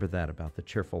remember that about the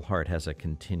cheerful heart has a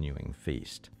continuing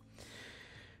feast.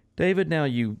 David, now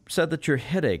you said that your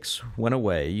headaches went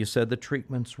away. You said the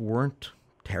treatments weren't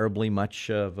terribly much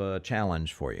of a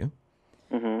challenge for you.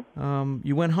 Mm-hmm.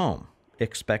 You went home,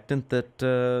 expectant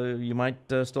that you might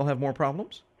still have more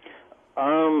problems?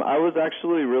 I was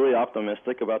actually really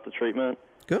optimistic about the treatment.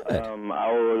 Good.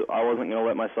 I wasn't going to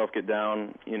let myself get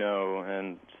down,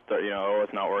 and start, oh,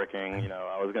 it's not working.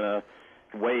 I was going to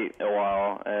wait a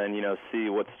while and, see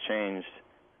what's changed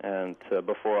and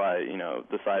before I,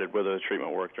 decided whether the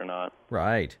treatment worked or not.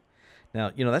 Right.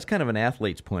 Now, that's kind of an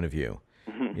athlete's point of view.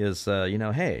 Is,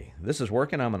 hey, this is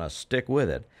working, I'm going to stick with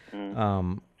it.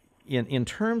 Mm-hmm. In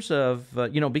terms of,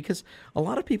 because a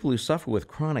lot of people who suffer with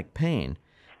chronic pain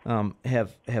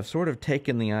have sort of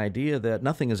taken the idea that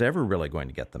nothing is ever really going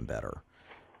to get them better.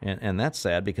 And that's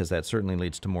sad because that certainly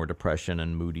leads to more depression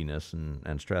and moodiness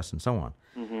and stress and so on.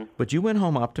 Mm-hmm. But you went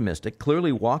home optimistic,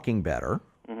 clearly walking better,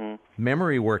 Mm-hmm.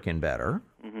 memory working better,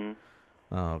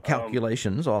 Mm-hmm.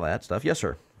 calculations, all that stuff. Yes,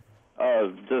 sir.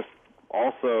 Just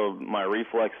also my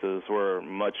reflexes were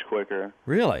much quicker.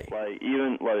 Really?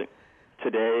 Even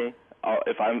today,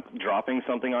 if I'm dropping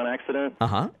something on accident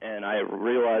and I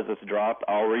realize it's dropped,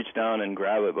 I'll reach down and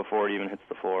grab it before it even hits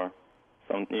the floor.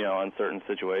 In certain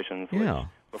situations. Yeah.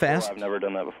 I've never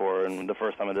done that before, and the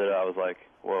first time I did it, I was like,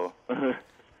 whoa.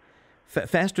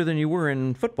 Faster than you were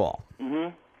in football. Mm-hmm.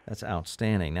 That's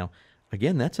outstanding. Now,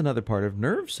 again, that's another part of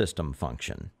nerve system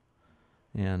function.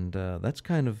 And that's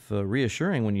kind of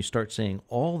reassuring when you start seeing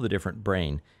all the different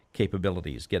brain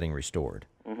capabilities getting restored.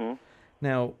 Mm-hmm.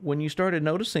 Now, when you started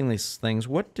noticing these things,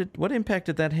 what impact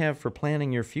did that have for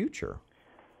planning your future?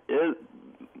 It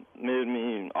made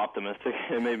me optimistic.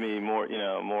 It made me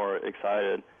more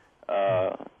excited.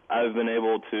 I've been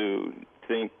able to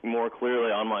think more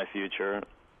clearly on my future.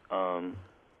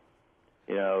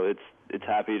 It's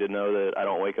happy to know that I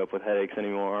don't wake up with headaches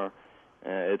anymore.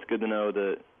 It's good to know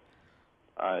that,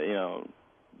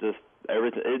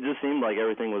 it just seemed like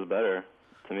everything was better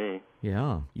to me.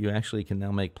 Yeah, you actually can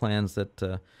now make plans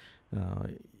that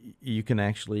you can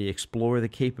actually explore the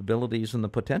capabilities and the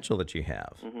potential that you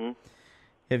have. Mm-hmm.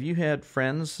 Have you had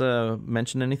friends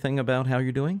mention anything about how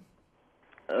you're doing?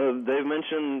 They've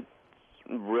mentioned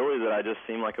really that I just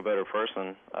seem like a better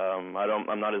person. I'm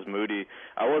not as moody.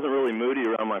 I wasn't really moody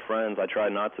around my friends. I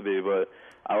tried not to be, but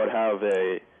I would have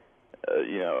I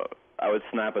would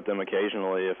snap at them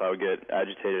occasionally if I would get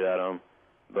agitated at them.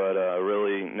 But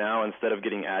really now, instead of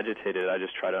getting agitated, I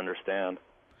just try to understand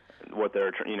what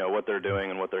they're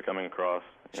doing and what they're coming across.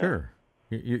 Sure,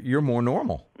 you're more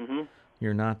normal. Mm-hmm.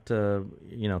 You're not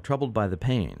troubled by the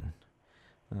pain.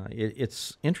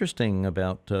 It's interesting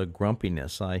about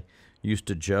grumpiness. I used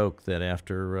to joke that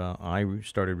after I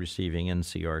started receiving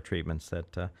NCR treatments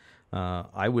that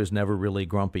I was never really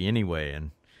grumpy anyway,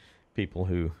 and people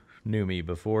who knew me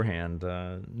beforehand,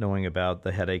 knowing about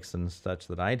the headaches and such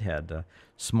that I'd had,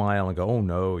 smile and go, "Oh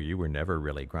no, you were never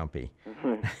really grumpy."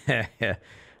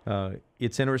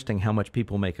 It's interesting how much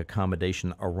people make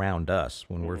accommodation around us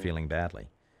when we're feeling badly.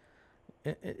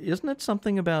 Isn't it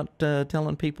something about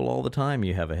telling people all the time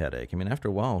you have a headache? I mean, after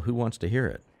a while, who wants to hear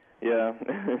it? Yeah,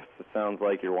 it sounds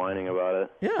like you're whining about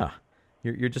it. Yeah,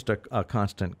 you're just a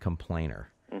constant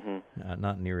complainer. Mm-hmm.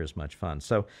 Not near as much fun.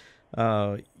 So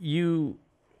you,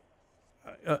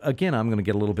 again, I'm going to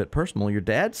get a little bit personal. Your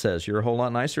dad says you're a whole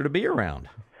lot nicer to be around.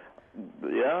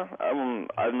 Yeah,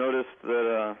 I've noticed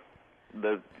that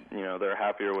they're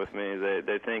happier with me.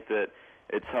 They think that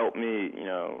it's helped me,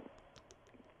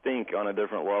 think on a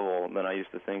different level than I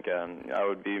used to think at.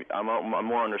 I'm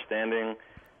more understanding.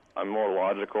 I'm more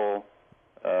logical.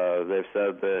 They've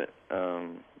said that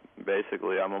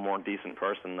basically I'm a more decent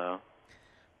person now.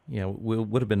 Yeah, it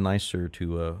would have been nicer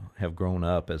to have grown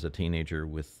up as a teenager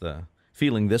with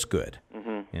feeling this good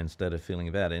instead of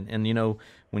feeling bad. And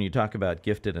when you talk about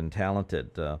gifted and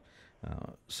talented,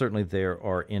 Certainly there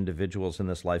are individuals in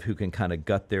this life who can kind of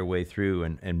gut their way through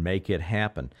and make it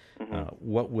happen.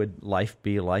 What would life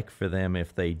be like for them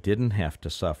if they didn't have to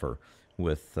suffer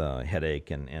with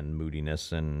headache and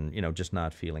moodiness and, just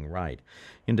not feeling right?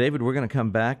 And David, we're going to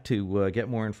come back to get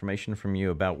more information from you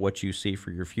about what you see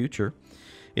for your future.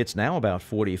 It's now about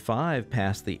 45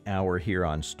 past the hour here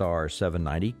on Star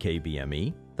 790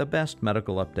 KBME, the best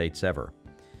medical updates ever.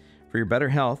 For your better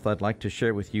health, I'd like to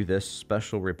share with you this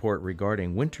special report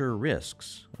regarding winter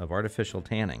risks of artificial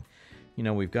tanning.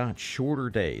 We've got shorter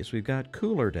days, we've got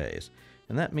cooler days,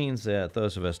 and that means that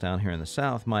those of us down here in the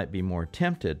South might be more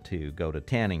tempted to go to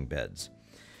tanning beds.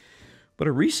 But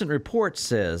a recent report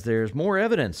says there's more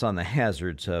evidence on the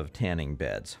hazards of tanning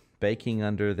beds. Baking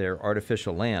under their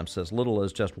artificial lamps as little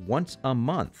as just once a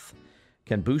month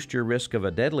can boost your risk of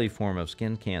a deadly form of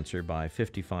skin cancer by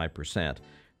 55%.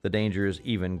 The danger is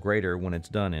even greater when it's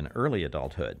done in early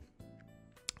adulthood.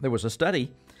 There was a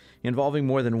study involving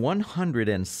more than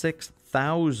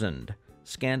 106,000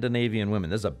 Scandinavian women.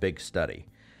 This is a big study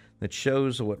that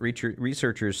shows what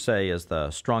researchers say is the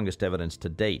strongest evidence to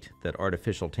date that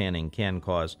artificial tanning can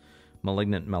cause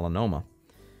malignant melanoma.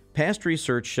 Past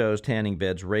research shows tanning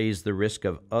beds raise the risk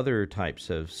of other types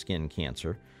of skin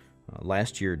cancer.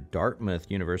 Last year, Dartmouth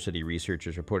University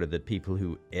researchers reported that people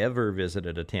who ever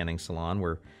visited a tanning salon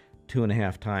were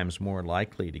 2.5 times more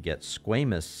likely to get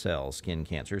squamous cell skin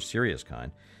cancer, serious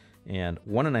kind, and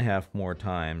 1.5 more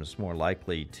times more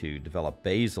likely to develop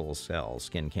basal cell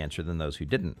skin cancer than those who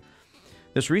didn't.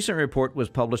 This recent report was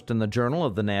published in the Journal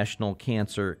of the National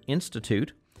Cancer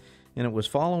Institute, and it was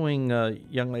following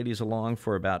young ladies along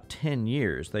for about 10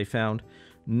 years. They found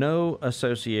no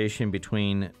association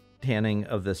between tanning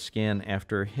of the skin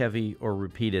after heavy or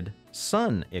repeated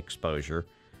sun exposure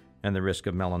and the risk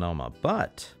of melanoma.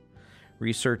 But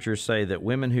researchers say that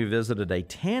women who visited a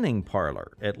tanning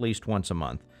parlor at least once a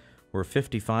month were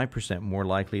 55% more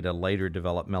likely to later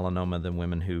develop melanoma than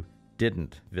women who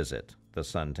didn't visit the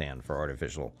suntan for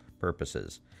artificial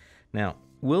purposes. Now,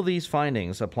 will these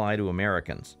findings apply to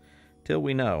Americans? Till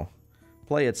we know,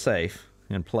 play it safe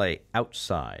and play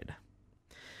outside.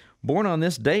 Born on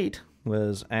this date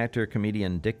was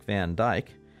actor-comedian Dick Van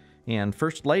Dyke and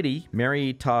First Lady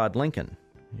Mary Todd Lincoln.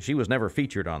 She was never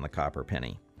featured on the copper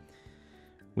penny.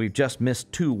 We've just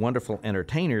missed 2 wonderful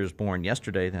entertainers born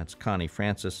yesterday. That's Connie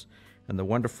Francis and the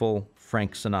wonderful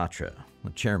Frank Sinatra, the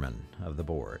chairman of the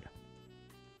board.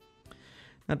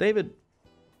 Now, David,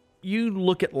 you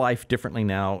look at life differently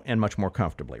now and much more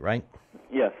comfortably, right?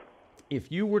 Yes.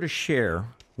 If you were to share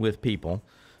with people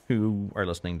who are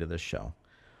listening to this show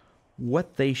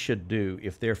what they should do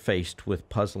if they're faced with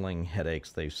puzzling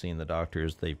headaches, they've seen the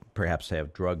doctors, they perhaps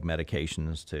have drug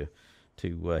medications to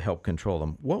help control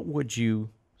them, what would you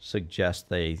suggest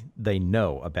they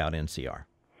know about NCR?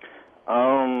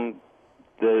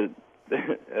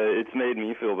 It's made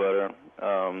me feel better,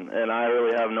 and I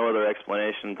really have no other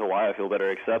explanation to why I feel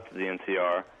better except the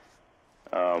NCR.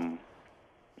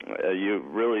 You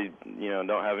really,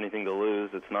 don't have anything to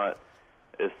lose. It's not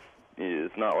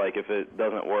like if it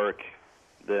doesn't work,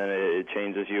 then it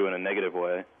changes you in a negative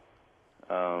way.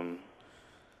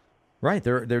 Right.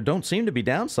 There don't seem to be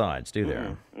downsides, do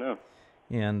there? No.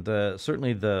 And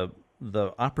certainly the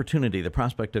opportunity, the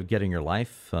prospect of getting your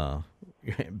life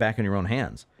back in your own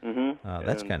hands,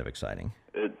 that's kind of exciting.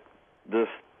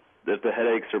 If the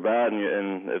headaches are bad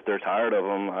and if they're tired of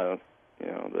them,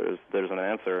 there's an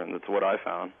answer, and that's what I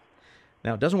found.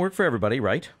 Now, it doesn't work for everybody,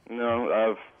 right?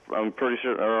 No, I'm pretty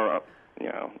sure, it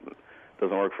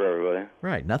doesn't work for everybody.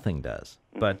 Right, nothing does.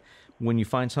 But when you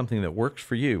find something that works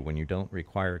for you, when you don't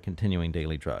require continuing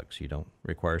daily drugs, you don't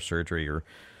require surgery or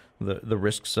the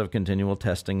risks of continual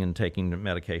testing and taking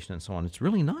medication and so on, it's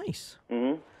really nice.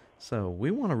 So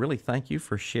we want to really thank you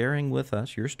for sharing with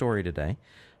us your story today.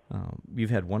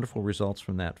 You've had wonderful results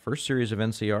from that first series of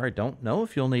NCR. I don't know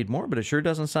if you'll need more, but it sure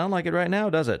doesn't sound like it right now,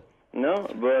 does it? No,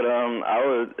 but I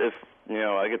would, if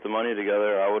I get the money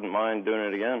together, I wouldn't mind doing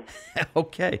it again.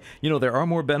 Okay. There are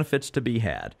more benefits to be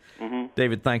had.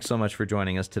 David, thanks so much for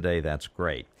joining us today. That's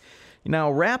great.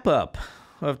 Now, wrap up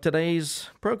of today's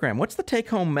program. What's the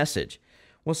take-home message?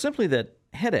 Well, simply that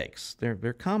headaches, they're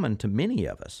common to many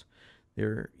of us.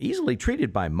 They're easily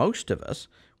treated by most of us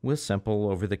with simple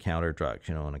over-the-counter drugs,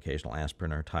 an occasional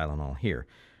aspirin or Tylenol here.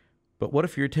 But what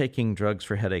if you're taking drugs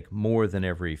for headache more than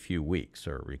every few weeks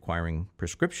or requiring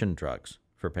prescription drugs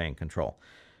for pain control?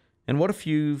 And what if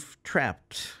you've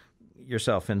trapped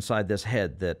yourself inside this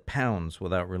head that pounds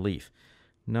without relief,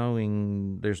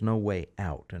 knowing there's no way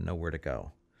out and nowhere to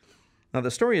go? Now,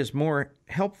 the story is more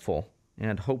helpful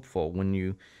and hopeful when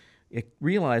you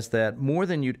realize that more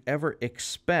than you'd ever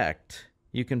expect,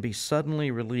 you can be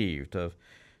suddenly relieved of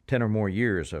 10 or more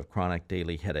years of chronic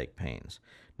daily headache pains.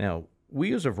 Now, we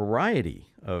use a variety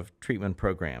of treatment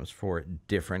programs for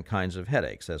different kinds of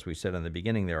headaches. As we said in the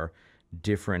beginning, there are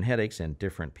different headaches in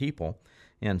different people.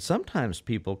 And sometimes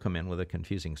people come in with a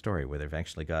confusing story where they've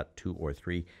actually got 2 or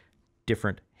 3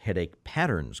 different headache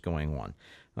patterns going on,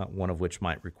 one of which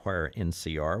might require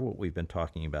NCR, what we've been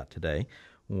talking about today,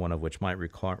 one of which might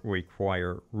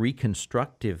require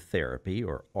reconstructive therapy,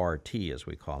 or RT as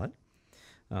we call it.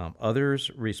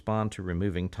 Others respond to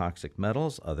removing toxic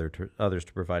metals, others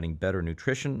to providing better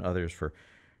nutrition, others for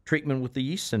treatment with the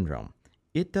yeast syndrome.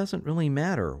 It doesn't really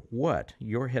matter what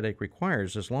your headache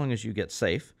requires as long as you get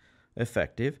safe,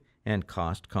 effective, and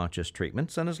cost-conscious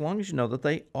treatments, and as long as you know that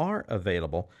they are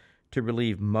available to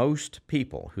relieve most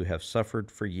people who have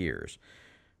suffered for years.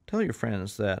 Tell your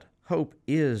friends that hope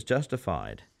is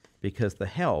justified because the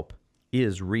help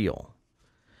is real.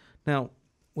 Now,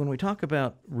 when we talk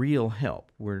about real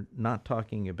help, we're not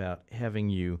talking about having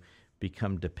you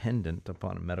become dependent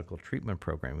upon a medical treatment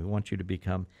program. We want you to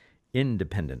become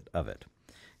independent of it.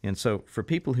 And so for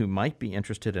people who might be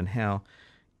interested in how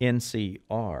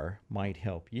NCR might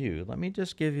help you, let me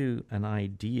just give you an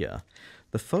idea.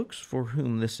 The folks for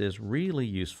whom this is really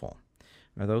useful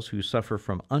are those who suffer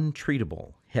from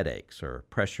untreatable headaches or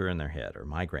pressure in their head or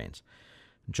migraines,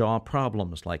 jaw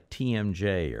problems like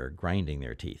TMJ or grinding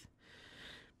their teeth,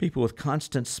 people with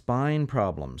constant spine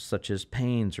problems such as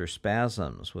pains or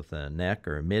spasms with the neck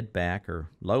or mid-back or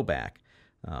low back.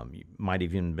 You might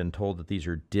have even been told that these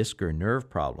are disc or nerve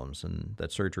problems and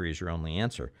that surgery is your only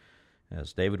answer.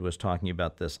 As David was talking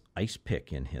about this ice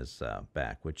pick in his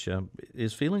back, which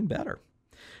is feeling better.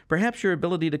 Perhaps your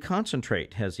ability to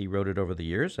concentrate has eroded over the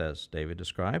years, as David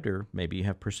described, or maybe you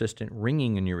have persistent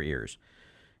ringing in your ears.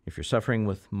 If you're suffering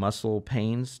with muscle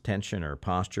pains, tension, or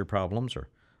posture problems, or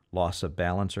loss of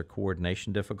balance or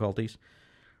coordination difficulties,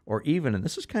 or even, and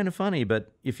this is kind of funny,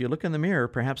 but if you look in the mirror,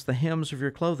 perhaps the hems of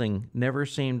your clothing never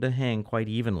seem to hang quite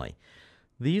evenly.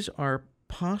 These are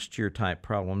posture-type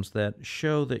problems that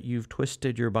show that you've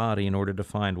twisted your body in order to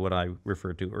find what I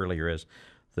referred to earlier as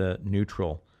the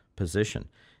neutral position.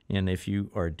 And if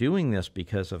you are doing this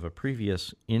because of a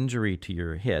previous injury to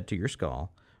your head, to your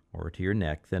skull, or to your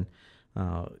neck, then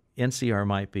NCR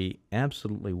might be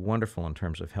absolutely wonderful in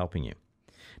terms of helping you.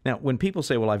 Now, when people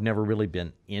say, well, I've never really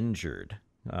been injured,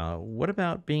 what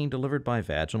about being delivered by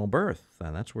vaginal birth?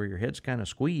 That's where your head's kind of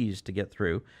squeezed to get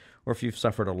through. Or if you've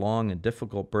suffered a long and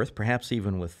difficult birth, perhaps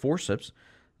even with forceps,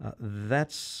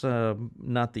 that's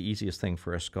not the easiest thing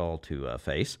for a skull to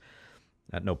face.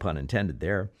 No pun intended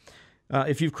there.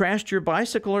 If you've crashed your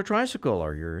bicycle or tricycle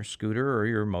or your scooter or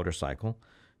your motorcycle,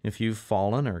 if you've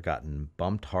fallen or gotten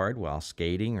bumped hard while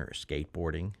skating or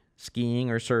skateboarding, skiing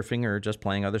or surfing or just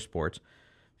playing other sports,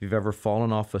 if you've ever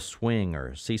fallen off a swing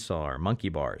or seesaw or monkey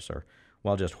bars or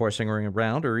while just horsing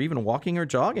around or even walking or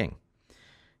jogging,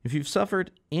 if you've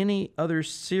suffered any other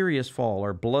serious fall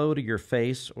or blow to your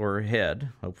face or head,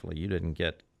 hopefully you didn't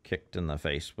get kicked in the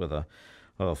face with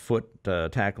a foot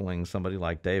tackling somebody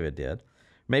like David did.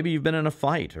 Maybe you've been in a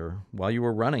fight or while you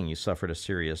were running you suffered a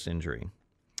serious injury.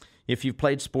 If you've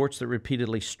played sports that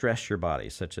repeatedly stress your body,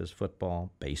 such as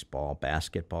football, baseball,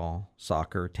 basketball,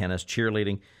 soccer, tennis,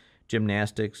 cheerleading,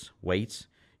 gymnastics, weights,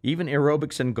 even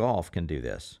aerobics and golf can do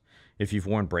this. If you've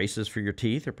worn braces for your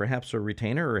teeth or perhaps a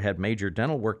retainer or had major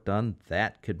dental work done,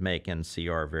 that could make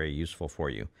NCR very useful for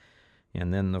you.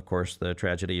 And then, of course, the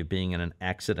tragedy of being in an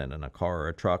accident in a car or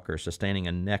a truck or sustaining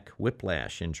a neck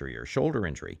whiplash injury or shoulder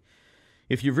injury.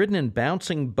 If you've ridden in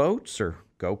bouncing boats or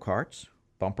go-karts,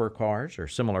 bumper cars or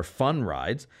similar fun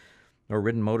rides, or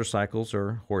ridden motorcycles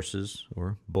or horses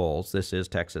or bulls, this is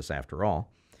Texas after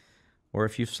all, or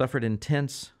if you've suffered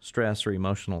intense stress or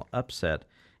emotional upset,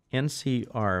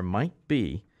 NCR might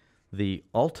be the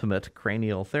ultimate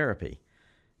cranial therapy.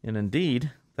 And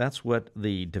indeed, that's what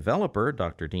the developer,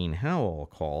 Dr. Dean Howell,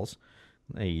 calls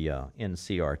a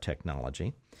NCR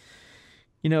technology.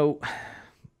 You know,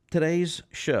 today's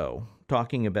show,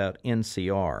 talking about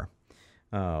NCR,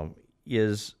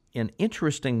 is an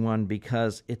interesting one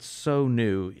because it's so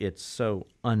new, it's so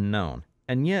unknown,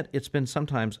 and yet it's been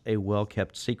sometimes a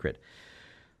well-kept secret.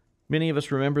 Many of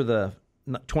us remember the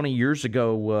 20 years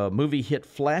ago movie hit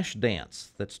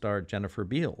Flashdance that starred Jennifer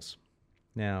Beals.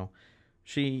 Now,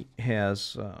 she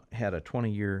has had a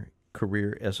 20-year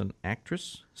career as an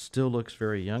actress, still looks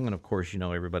very young, and of course, you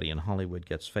know, everybody in Hollywood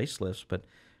gets facelifts, but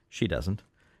she doesn't.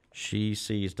 She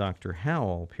sees Dr.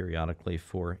 Howell periodically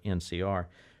for NCR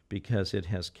because it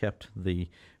has kept the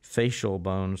facial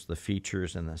bones, the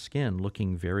features, and the skin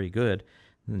looking very good,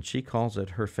 and she calls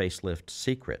it her facelift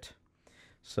secret.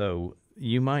 So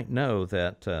you might know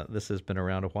that this has been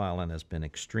around a while and has been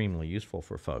extremely useful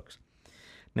for folks.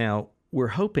 Now, we're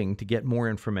hoping to get more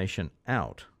information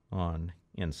out on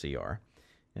NCR.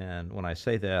 And when I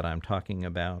say that, I'm talking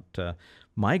about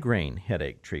migraine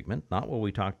headache treatment, not what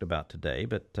we talked about today,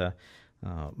 but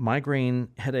migraine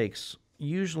headaches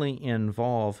usually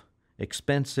involve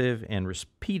expensive and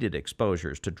repeated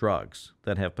exposures to drugs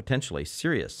that have potentially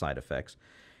serious side effects.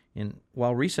 And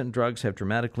while recent drugs have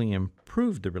dramatically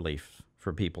improved the relief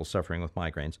for people suffering with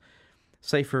migraines,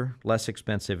 safer, less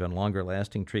expensive, and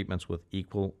longer-lasting treatments with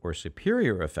equal or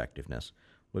superior effectiveness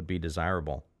would be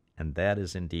desirable. And that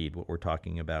is indeed what we're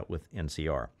talking about with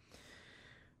NCR.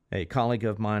 A colleague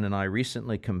of mine and I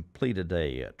recently completed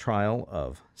a trial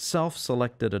of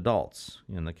self-selected adults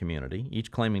in the community, each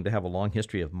claiming to have a long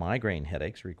history of migraine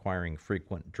headaches requiring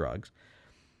frequent drugs.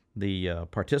 The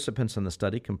participants in the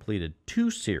study completed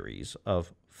 2 series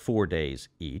of 4 days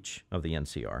each of the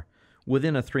NCR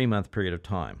within a 3-month period of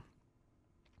time.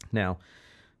 Now,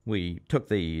 we took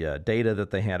the data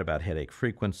that they had about headache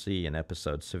frequency and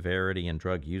episode severity and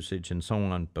drug usage and so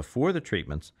on before the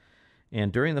treatments,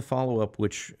 and during the follow-up,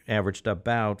 which averaged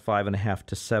about 5.5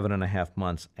 to 7.5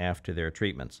 months after their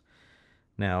treatments.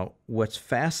 Now, what's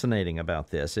fascinating about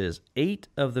this is 8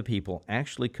 of the people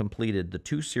actually completed the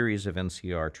 2 series of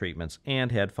NCR treatments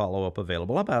and had follow-up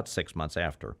available about 6 months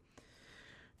after.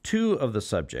 2 of the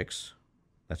subjects,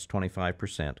 that's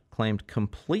 25%, claimed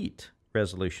complete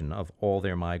resolution of all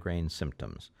their migraine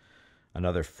symptoms.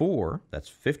 Another 4, that's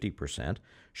 50%,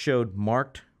 showed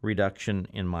marked reduction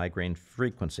in migraine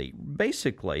frequency,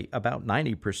 basically about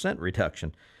 90%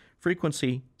 reduction,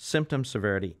 frequency, symptom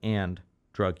severity, and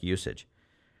drug usage.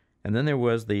 And then there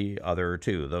was the other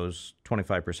 2, those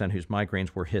 25% whose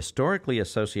migraines were historically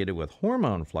associated with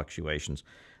hormone fluctuations.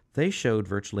 They showed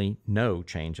virtually no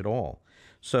change at all.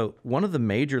 So one of the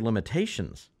major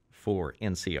limitations for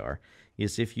NCR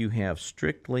is if you have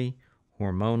strictly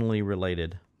hormonally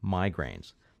related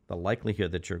migraines, the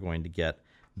likelihood that you're going to get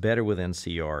better with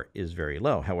NCR is very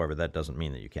low. However, that doesn't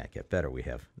mean that you can't get better. We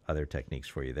have other techniques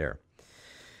for you there.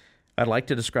 I'd like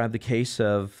to describe the case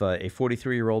of a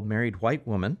 43-year-old married white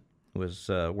woman who was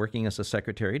working as a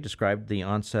secretary, described the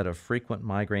onset of frequent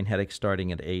migraine headaches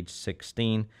starting at age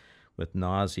 16 with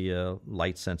nausea,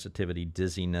 light sensitivity,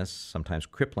 dizziness, sometimes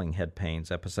crippling head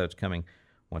pains, episodes coming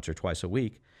once or twice a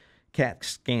week. CAT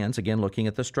scans, again looking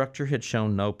at the structure, had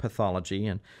shown no pathology,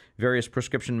 and various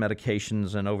prescription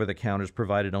medications and over-the-counters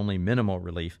provided only minimal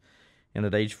relief. And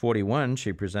at age 41,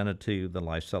 she presented to the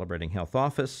Life Celebrating Health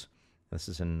office. This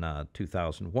is in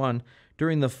 2001,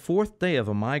 during the 4th day of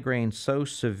a migraine so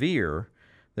severe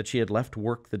that she had left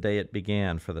work the day it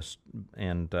began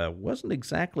and wasn't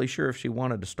exactly sure if she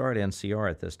wanted to start NCR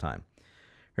at this time.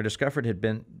 Her discomfort had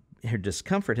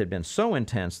been so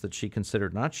intense that she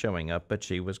considered not showing up, but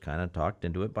she was kind of talked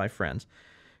into it by friends.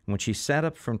 And when she sat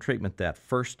up from treatment that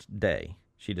first day,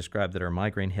 she described that her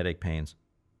migraine headache pains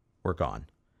were gone.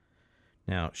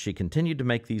 Now, she continued to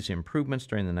make these improvements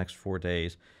during the next 4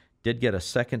 days, did get a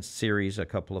second series a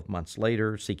couple of months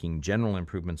later, seeking general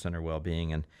improvements in her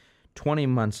well-being, and 20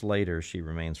 months later, she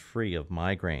remains free of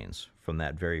migraines from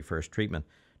that very first treatment,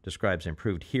 describes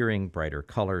improved hearing, brighter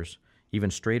colors, even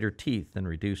straighter teeth, and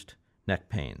reduced neck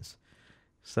pains.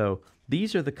 So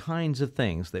these are the kinds of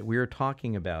things that we're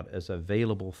talking about as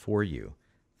available for you.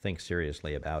 Think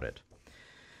seriously about it.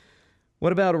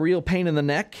 What about a real pain in the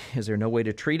neck? Is there no way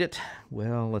to treat it?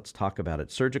 Well, let's talk about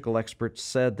it. Surgical experts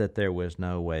said that there was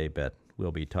no way, but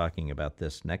we'll be talking about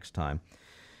this next time.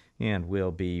 And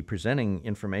we'll be presenting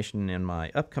information in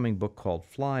my upcoming book called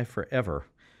Fly Forever,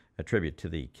 a tribute to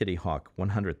the Kitty Hawk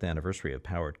 100th anniversary of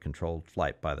powered controlled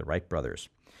flight by the Wright brothers.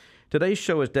 Today's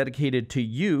show is dedicated to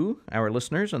you, our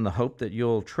listeners, in the hope that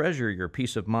you'll treasure your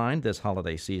peace of mind this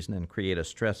holiday season and create a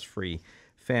stress-free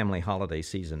family holiday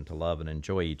season to love and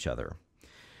enjoy each other.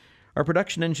 Our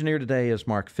production engineer today is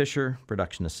Mark Fisher,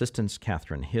 production assistants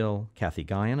Catherine Hill, Kathy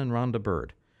Guyan, and Rhonda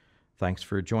Bird. Thanks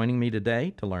for joining me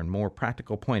today to learn more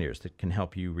practical pointers that can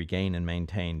help you regain and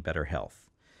maintain better health.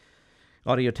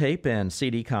 Audio tape and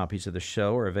CD copies of the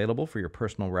show are available for your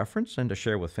personal reference and to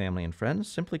share with family and friends.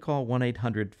 Simply call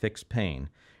 1-800-FIX-PAIN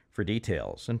for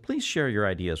details. And please share your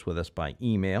ideas with us by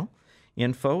email,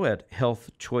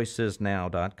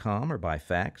 info@healthchoicesnow.com, or by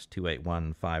fax,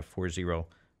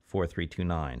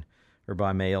 281-540-4329. Or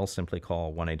by mail, simply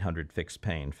call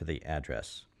 1-800-FIX-PAIN for the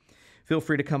address. Feel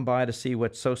free to come by to see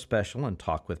what's so special and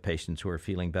talk with patients who are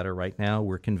feeling better right now.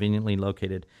 We're conveniently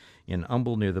located in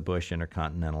Humble near the Bush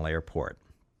Intercontinental Airport.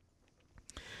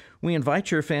 We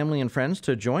invite your family and friends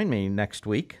to join me next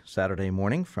week, Saturday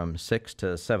morning from 6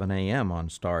 to 7 a.m. on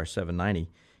Star 790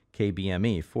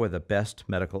 KBME for the best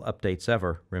medical updates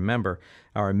ever. Remember,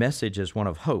 our message is one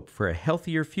of hope for a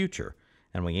healthier future,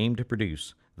 and we aim to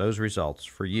produce those results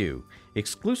for you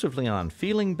exclusively on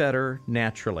Feeling Better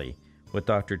Naturally with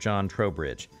Dr. John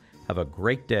Trowbridge. Have a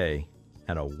great day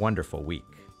and a wonderful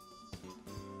week.